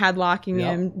 choking him, headlocking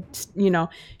him. You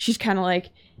know, she's kind of like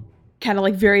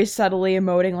very subtly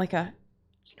emoting like a,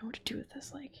 you know what to do with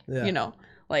this, like, you know,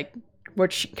 like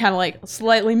what she kind of like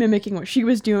slightly mimicking what she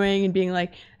was doing and being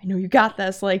like, I know you got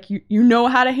this, like you know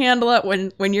how to handle it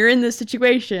when you're in this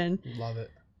situation. Love it.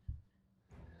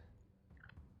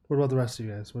 What about the rest of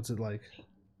you guys? What's it like?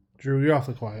 Drew, you're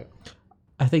awfully quiet.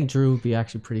 I think Drew would be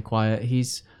actually pretty quiet.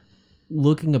 He's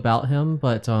looking about him,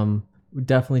 but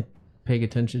definitely paying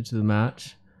attention to the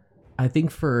match. I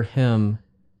think for him,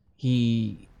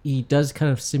 he does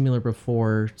kind of similar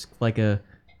before, like a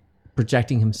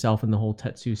projecting himself in the whole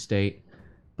Tetsu state,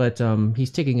 but he's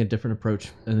taking a different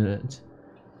approach in it.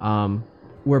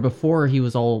 Where before he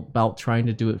was all about trying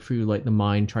to do it through like the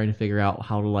mind, trying to figure out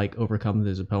how to like overcome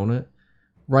his opponent.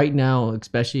 Right now,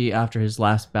 especially after his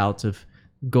last bouts of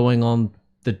going on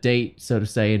the date, so to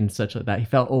say, and such like that, he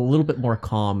felt a little bit more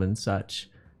calm and such,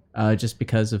 just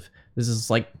because of this is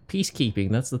like peacekeeping.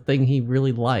 That's the thing he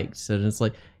really likes, and it's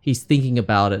like he's thinking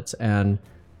about it and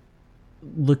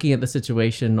looking at the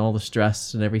situation, all the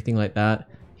stress and everything like that.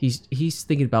 He's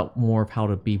thinking about more of how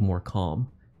to be more calm,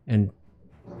 and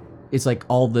it's like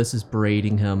all this is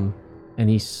berating him, and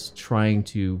he's trying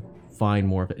to find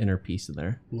more of an inner peace in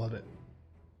there. Love it.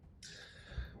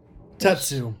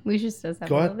 Tetsu. Lucius does have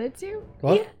Go a ahead. little bit too.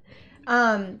 What?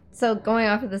 Yeah. So going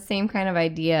off of the same kind of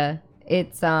idea,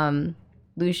 it's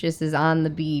Lucius is on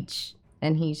the beach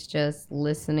and he's just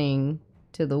listening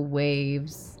to the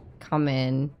waves come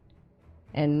in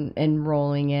and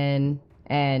rolling in,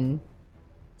 and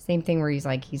same thing where he's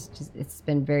just it's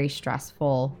been very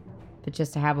stressful, but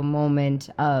just to have a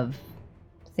moment of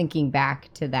thinking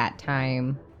back to that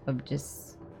time of just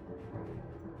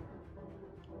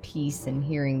peace and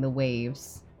hearing the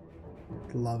waves.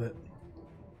 Love it.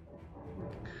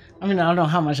 I mean, I don't know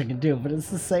how much I can do, but it's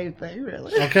the same thing,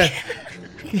 really. Okay.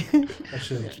 I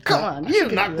should Come on, you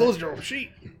can not do close your sheet.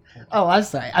 Oh, I'm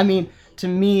sorry. I mean, to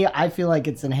me, I feel like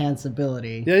it's enhanced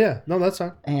ability. Yeah. No, that's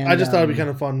fine. And, I just thought it'd be kind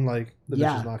of fun, like the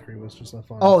yeah. Vicious Mockery was just that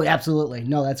fun. Oh, absolutely.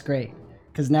 No, that's great.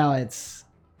 Because now it's...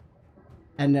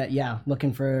 And,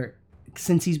 looking for...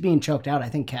 Since he's being choked out, I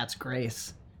think Cat's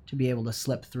Grace to be able to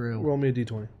slip through. Roll me a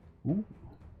d20. Ooh.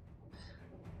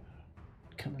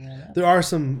 Coming right up. There are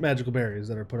some magical barriers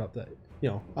that are put up that,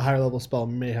 a higher level spell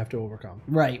may have to overcome.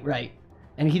 Right.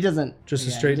 And he doesn't... Just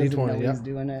a straight he doesn't D20, know yeah. He's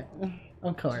doing it.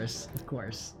 Of course.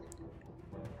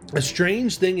 A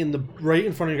strange thing right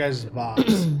in front of your guys'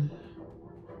 box.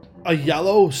 A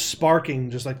yellow sparking,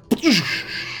 just like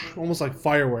almost like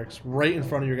fireworks, right in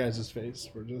front of your guys' face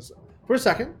for a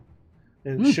second.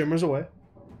 And it shimmers away.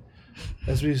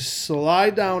 As we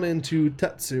slide down into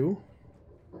Tetsu,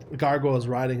 the gargoyle is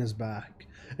riding his back,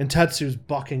 and Tetsu's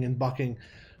bucking and bucking.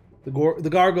 The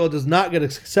gargoyle does not get a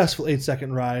successful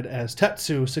 8-second ride, as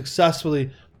Tetsu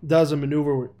successfully does a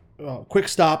maneuver, quick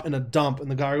stop and a dump, and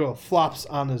the gargoyle flops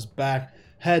on his back,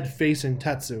 head facing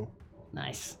Tetsu.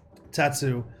 Nice.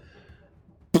 Tetsu,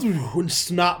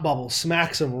 snot bubble,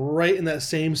 smacks him right in that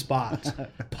same spot,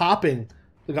 popping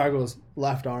the gargoyle's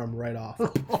left arm right off.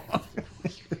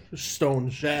 Stone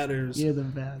shatters. You're the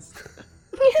best.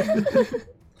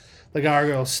 The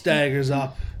gargoyle staggers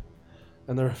up,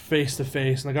 and they're face to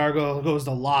face, and the gargoyle goes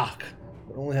to lock,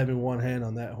 but only having one hand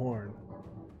on that horn.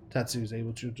 Tetsu's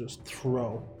able to just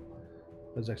throw.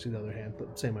 That's actually the other hand,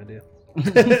 but same idea.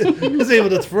 Is able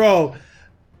to throw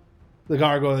the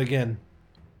gargoyle again.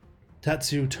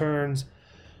 Tetsu turns.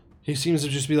 He seems to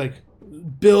just be like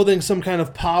building some kind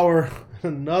of power.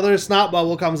 Another snot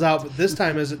bubble comes out, but this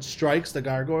time as it strikes the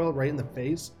gargoyle right in the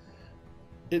face,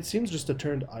 it seems just to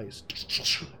turn to ice.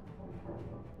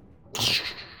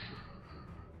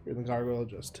 And the gargoyle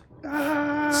just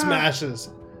smashes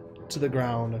to the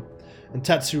ground, and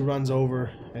Tetsu runs over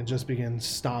and just begins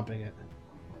stomping it.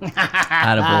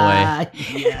 Attaboy.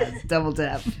 Yes, double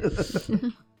tap.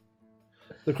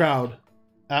 The crowd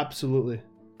absolutely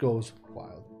goes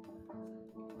wild.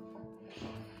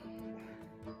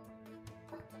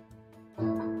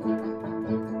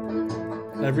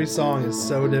 Every song is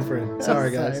so different.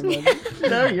 Sorry, guys. buddy.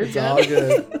 No, you're It's all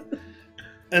good.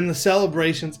 And the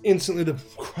celebrations, instantly the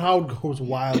crowd goes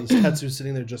wild as Tetsu's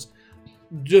sitting there just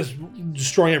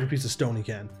destroying every piece of stone he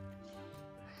can.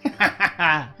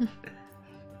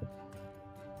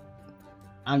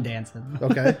 I'm dancing.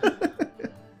 Okay?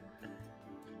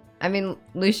 I mean,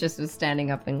 Lucius was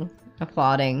standing up and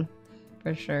applauding,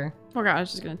 for sure. Oh god, I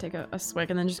was just gonna take a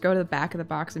swig and then just go to the back of the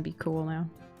box and be cool now.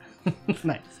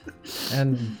 Nice.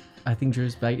 And I think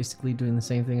Drew's basically doing the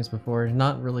same thing as before.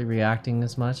 Not really reacting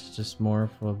as much, just more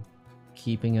of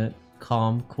keeping it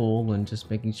calm, cool, and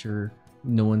just making sure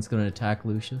no one's going to attack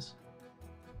Lucius.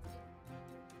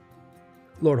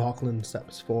 Lord Hawkland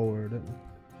steps forward and...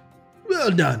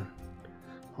 Well done!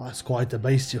 Oh, that's quite the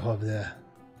beast you have there.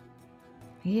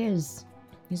 He is.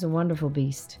 He's a wonderful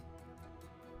beast.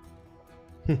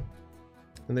 And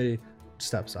he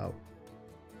steps out.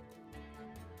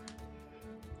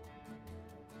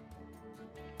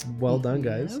 Well done,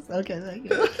 guys. Yes, okay, thank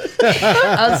you.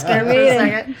 I was scared for a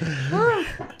second.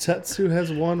 Tetsu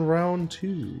has won round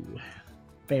 2.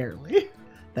 Barely.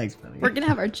 Thanks, buddy. We're gonna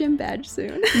have our gym badge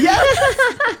soon.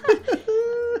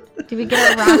 Did we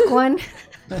get a rock one?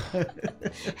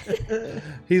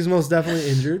 He's most definitely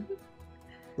injured.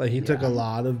 Like, he took a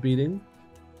lot of beating.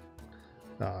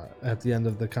 At the end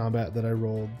of the combat that I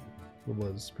rolled, it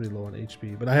was pretty low on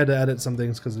HP. But I had to edit some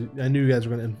things because I knew you guys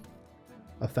were going to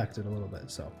affect it a little bit.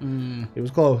 So it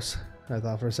was close. I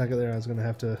thought for a second there I was going to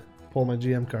have to pull my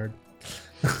GM card.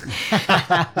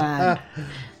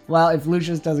 Well, if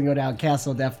Lucius doesn't go down, Cass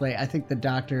will definitely. I think the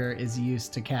doctor is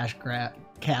used to Cass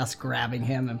grabbing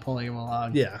him and pulling him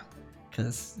along. Yeah.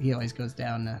 Because he always goes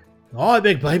down to. All right,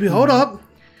 big baby, hold up.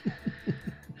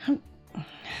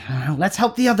 Let's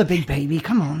help the other big baby.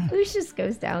 Come on. Lucius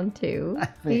goes down too.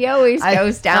 He always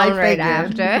goes down right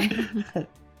after.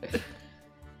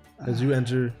 As you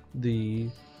enter the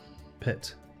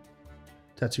pit,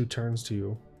 Tetsu turns to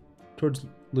you, towards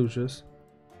Lucius,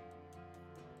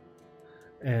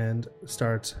 and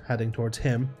starts heading towards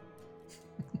him.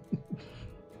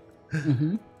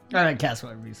 All right, Cass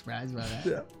wouldn't be surprised by that.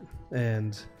 Yeah.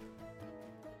 And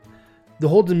the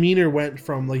whole demeanor went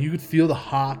from, like, you could feel the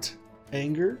hot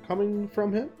anger coming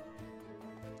from him,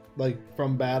 like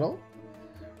from battle.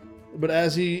 But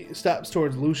as he steps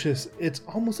towards Lucius, it's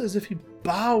almost as if he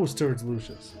bows towards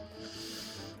Lucius.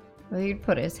 Well, you'd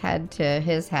put his head to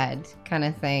his head, kind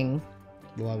of thing.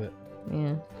 Love it.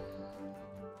 Yeah.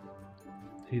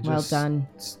 He Well done.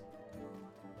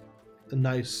 A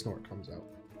nice snort comes out.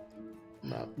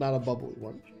 Not a bubbly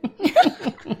one.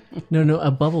 No,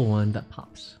 a bubble one that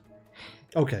pops.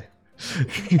 Okay.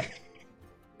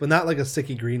 But not like a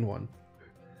sicky green one.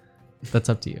 That's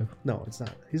up to you. No, it's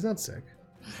not. He's not sick.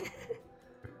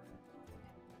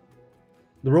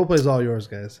 The roleplay is all yours,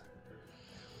 guys.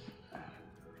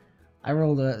 I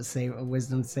rolled a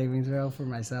wisdom saving throw for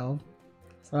myself.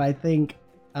 So I think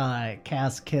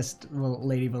Cass kissed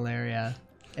Lady Valeria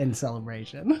in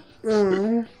celebration.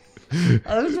 I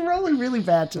was rolling really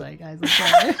bad tonight, guys. I'm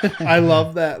sorry. I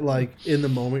love that, like, in the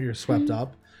moment you're swept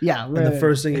up. Yeah. And the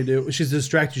first thing you do, she's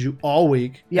distracted you all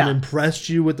week and impressed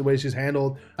you with the way she's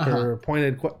handled her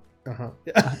pointed...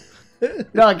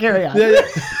 No, carry on. Yeah.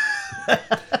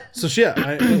 So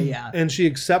Yeah. and she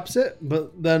accepts it,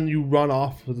 but then you run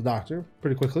off with the doctor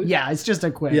pretty quickly. Yeah, it's just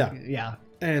a quick... Yeah.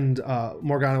 And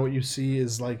Morgana, what you see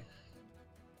is, like,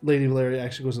 Lady Valeria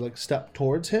actually goes to, like, step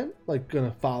towards him, like,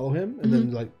 gonna follow him, and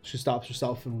then, like, she stops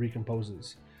herself and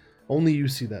recomposes. Only you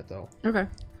see that, though. Okay.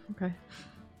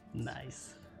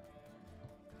 Nice.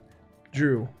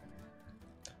 Drew,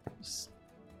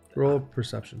 roll a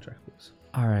perception check, please.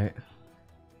 All right.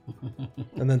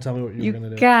 And then tell me what you're gonna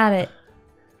do. Got it.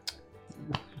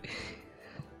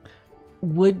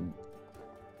 Would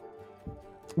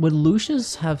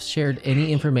Lucius have shared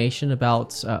any information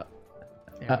about...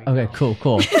 okay, cool.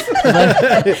 But,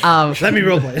 Let me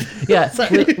roleplay. yeah,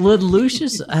 would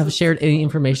Lucius have shared any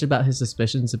information about his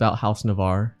suspicions about House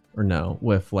Navarre? Or no?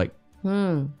 With, like...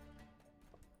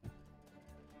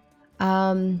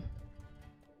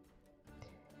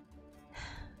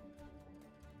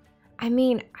 I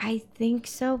mean, I think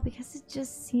so because it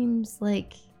just seems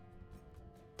like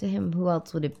to him, who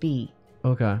else would it be?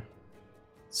 Okay.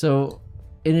 So,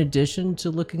 in addition to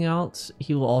looking out,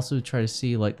 he will also try to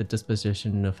see like the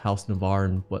disposition of House Navarre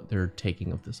and what they're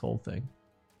taking of this whole thing.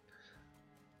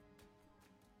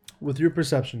 With your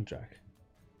perception check,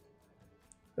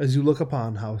 as you look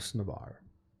upon House Navarre,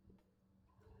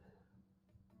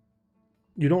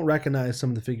 you don't recognize some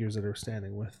of the figures that are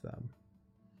standing with them.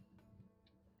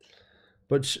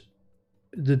 But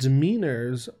the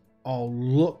demeanors all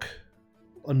look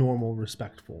a normal,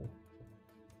 respectful.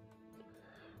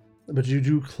 But you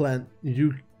do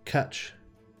catch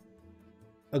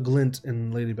a glint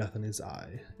in Lady Bethany's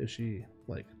eye as she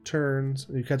like turns.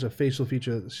 You catch a facial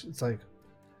feature. It's like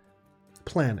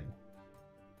planning,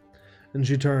 and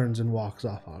she turns and walks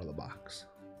off out of the box.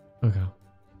 Okay.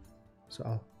 So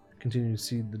I'll continue to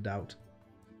seed the doubt.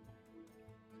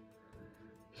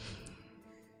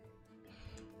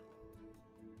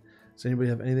 Does anybody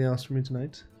have anything else for me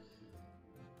tonight?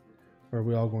 Or are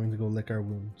we all going to go lick our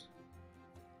wounds?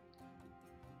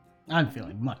 I'm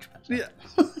feeling much better.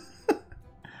 Yeah.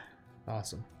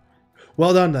 Awesome.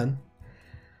 Well done, then.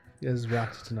 You guys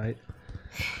rocked tonight.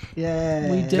 Yeah.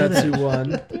 We did it. Tetsu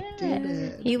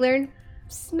won. He learned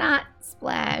snot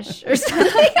splash or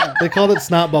something. They called it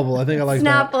snot bubble. I think I like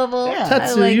Snot that. bubble. Yeah. I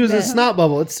Tetsu like uses that. snot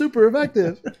bubble. It's super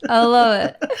effective. I love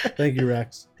it. Thank you,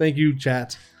 Rex. Thank you,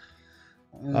 chat.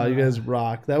 You guys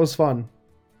rock. That was fun.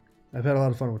 I've had a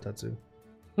lot of fun with Tetsu.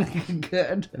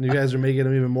 Good. And you guys are making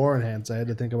them even more enhanced. I had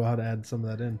to think about how to add some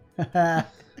of that in.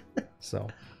 So,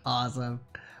 Awesome.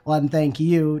 Well, and thank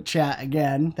you, chat,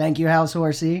 again. Thank you, House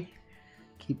Horsey.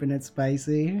 Keeping it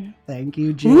spicy. Thank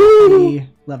you, JP.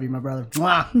 Love you, my brother.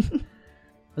 Mwah!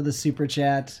 For the super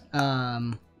chat.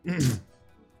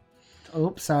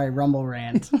 Oops, sorry, Rumble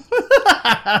rant.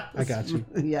 I got you.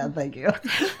 Yeah, thank you.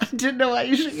 I didn't know why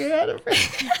you shook your head at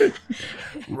me.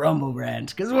 Rumble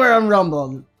rant, because we're on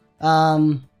Rumble. I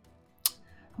don't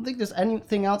think there's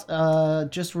anything else.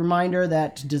 Just a reminder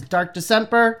that Dark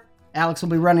December, Alex will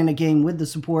be running a game with the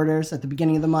supporters at the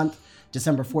beginning of the month,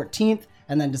 December 14th,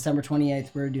 and then December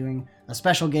 28th, we're doing a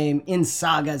special game in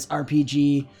Saga's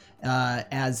RPG,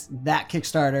 as that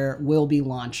Kickstarter will be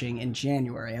launching in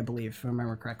January, I believe, if I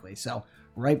remember correctly. So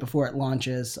right before it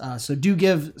launches. So do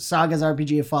give Saga's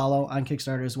RPG a follow on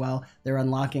Kickstarter as well. They're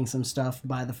unlocking some stuff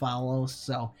by the follows,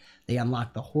 so they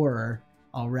unlocked the horror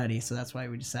already. So that's why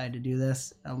we decided to do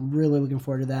this. I'm really looking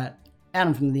forward to that.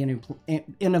 Adam from the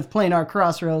Inn of Planar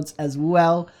Crossroads as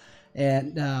well.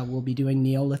 And we'll be doing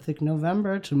Neolithic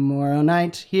November tomorrow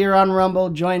night here on Rumble.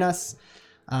 Join us.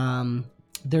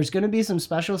 There's going to be some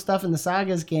special stuff in the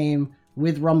Sagas game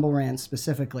with Rumble Rants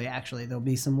specifically, actually. There'll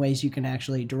be some ways you can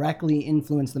actually directly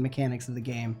influence the mechanics of the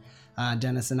game.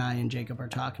 Dennis and I and Jacob are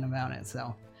talking about it.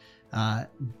 So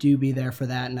do be there for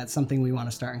that. And that's something we want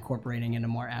to start incorporating into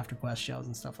more AfterQuest shows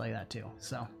and stuff like that too.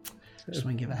 So just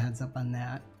want to give a heads up on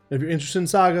that. If you're interested in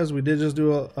Sagas, we did just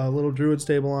do a little Druid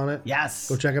stable on it. Yes.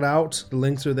 Go check it out. The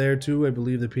links are there too. I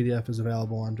believe the PDF is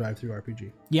available on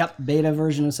DriveThruRPG. Yep, beta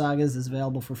version of Sagas is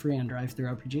available for free on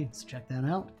DriveThruRPG, so check that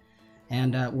out.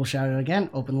 And we'll shout it again,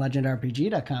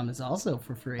 OpenLegendRPG.com is also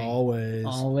for free.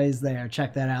 Always there.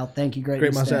 Check that out. Thank you,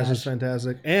 Great Mustache is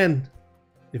fantastic. And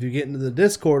if you get into the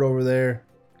Discord over there,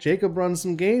 Jacob runs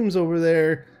some games over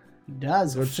there. He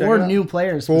does. Go check For it out. new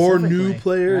players For specifically, new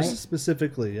players right?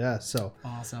 specifically, yeah. So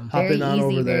Awesome. hop Very in on easy,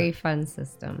 over there. very fun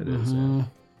system. It is. Mhm.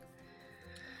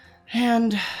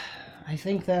 And I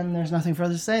think then there's nothing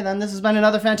further to say. Then this has been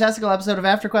another fantastical episode of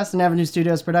AfterQuest and Avenue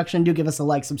Studios production. Do give us a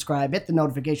like, subscribe, hit the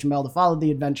notification bell to follow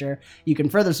the adventure. You can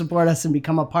further support us and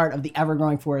become a part of the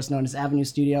ever-growing forest known as Avenue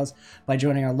Studios by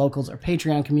joining our locals or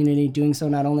Patreon community. Doing so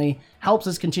not only helps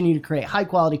us continue to create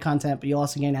high-quality content, but you'll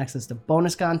also gain access to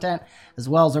bonus content, as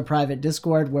well as our private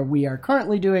Discord, where we are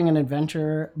currently doing an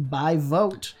adventure by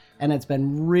vote, and it's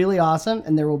been really awesome,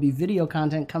 and there will be video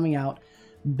content coming out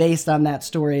based on that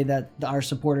story that our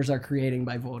supporters are creating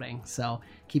by voting. So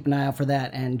keep an eye out for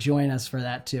that and join us for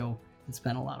that too. It's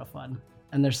been a lot of fun.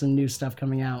 And there's some new stuff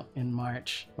coming out in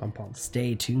March. I'm pumped.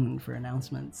 Stay tuned for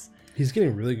announcements. He's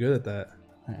getting really good at that.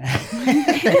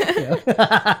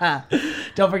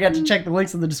 Don't forget to check the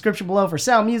links in the description below for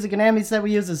sound, music, and ambience that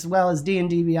we use, as well as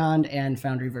D&D Beyond and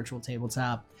Foundry Virtual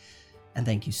Tabletop. And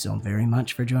thank you so very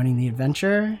much for joining the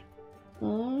adventure.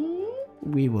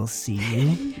 We will see you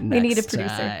next We need a producer.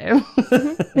 time.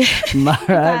 All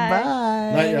right,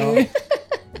 bye. Night, y'all.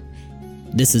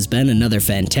 This has been another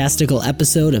fantastical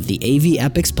episode of the AV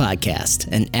Epics Podcast,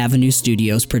 an Avenue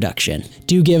Studios production.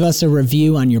 Do give us a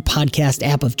review on your podcast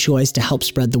app of choice to help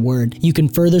spread the word. You can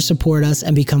further support us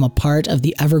and become a part of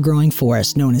the ever-growing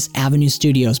forest known as Avenue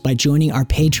Studios by joining our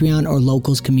Patreon or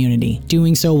Locals community.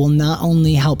 Doing so will not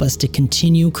only help us to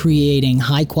continue creating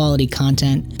high-quality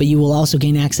content, but you will also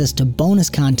gain access to bonus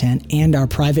content and our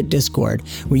private Discord,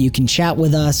 where you can chat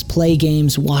with us, play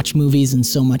games, watch movies, and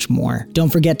so much more. Don't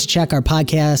forget to check our podcast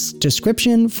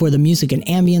description for the music and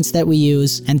ambience that we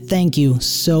use, and thank you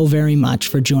so very much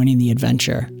for joining the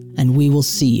adventure, and we will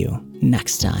see you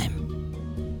next time.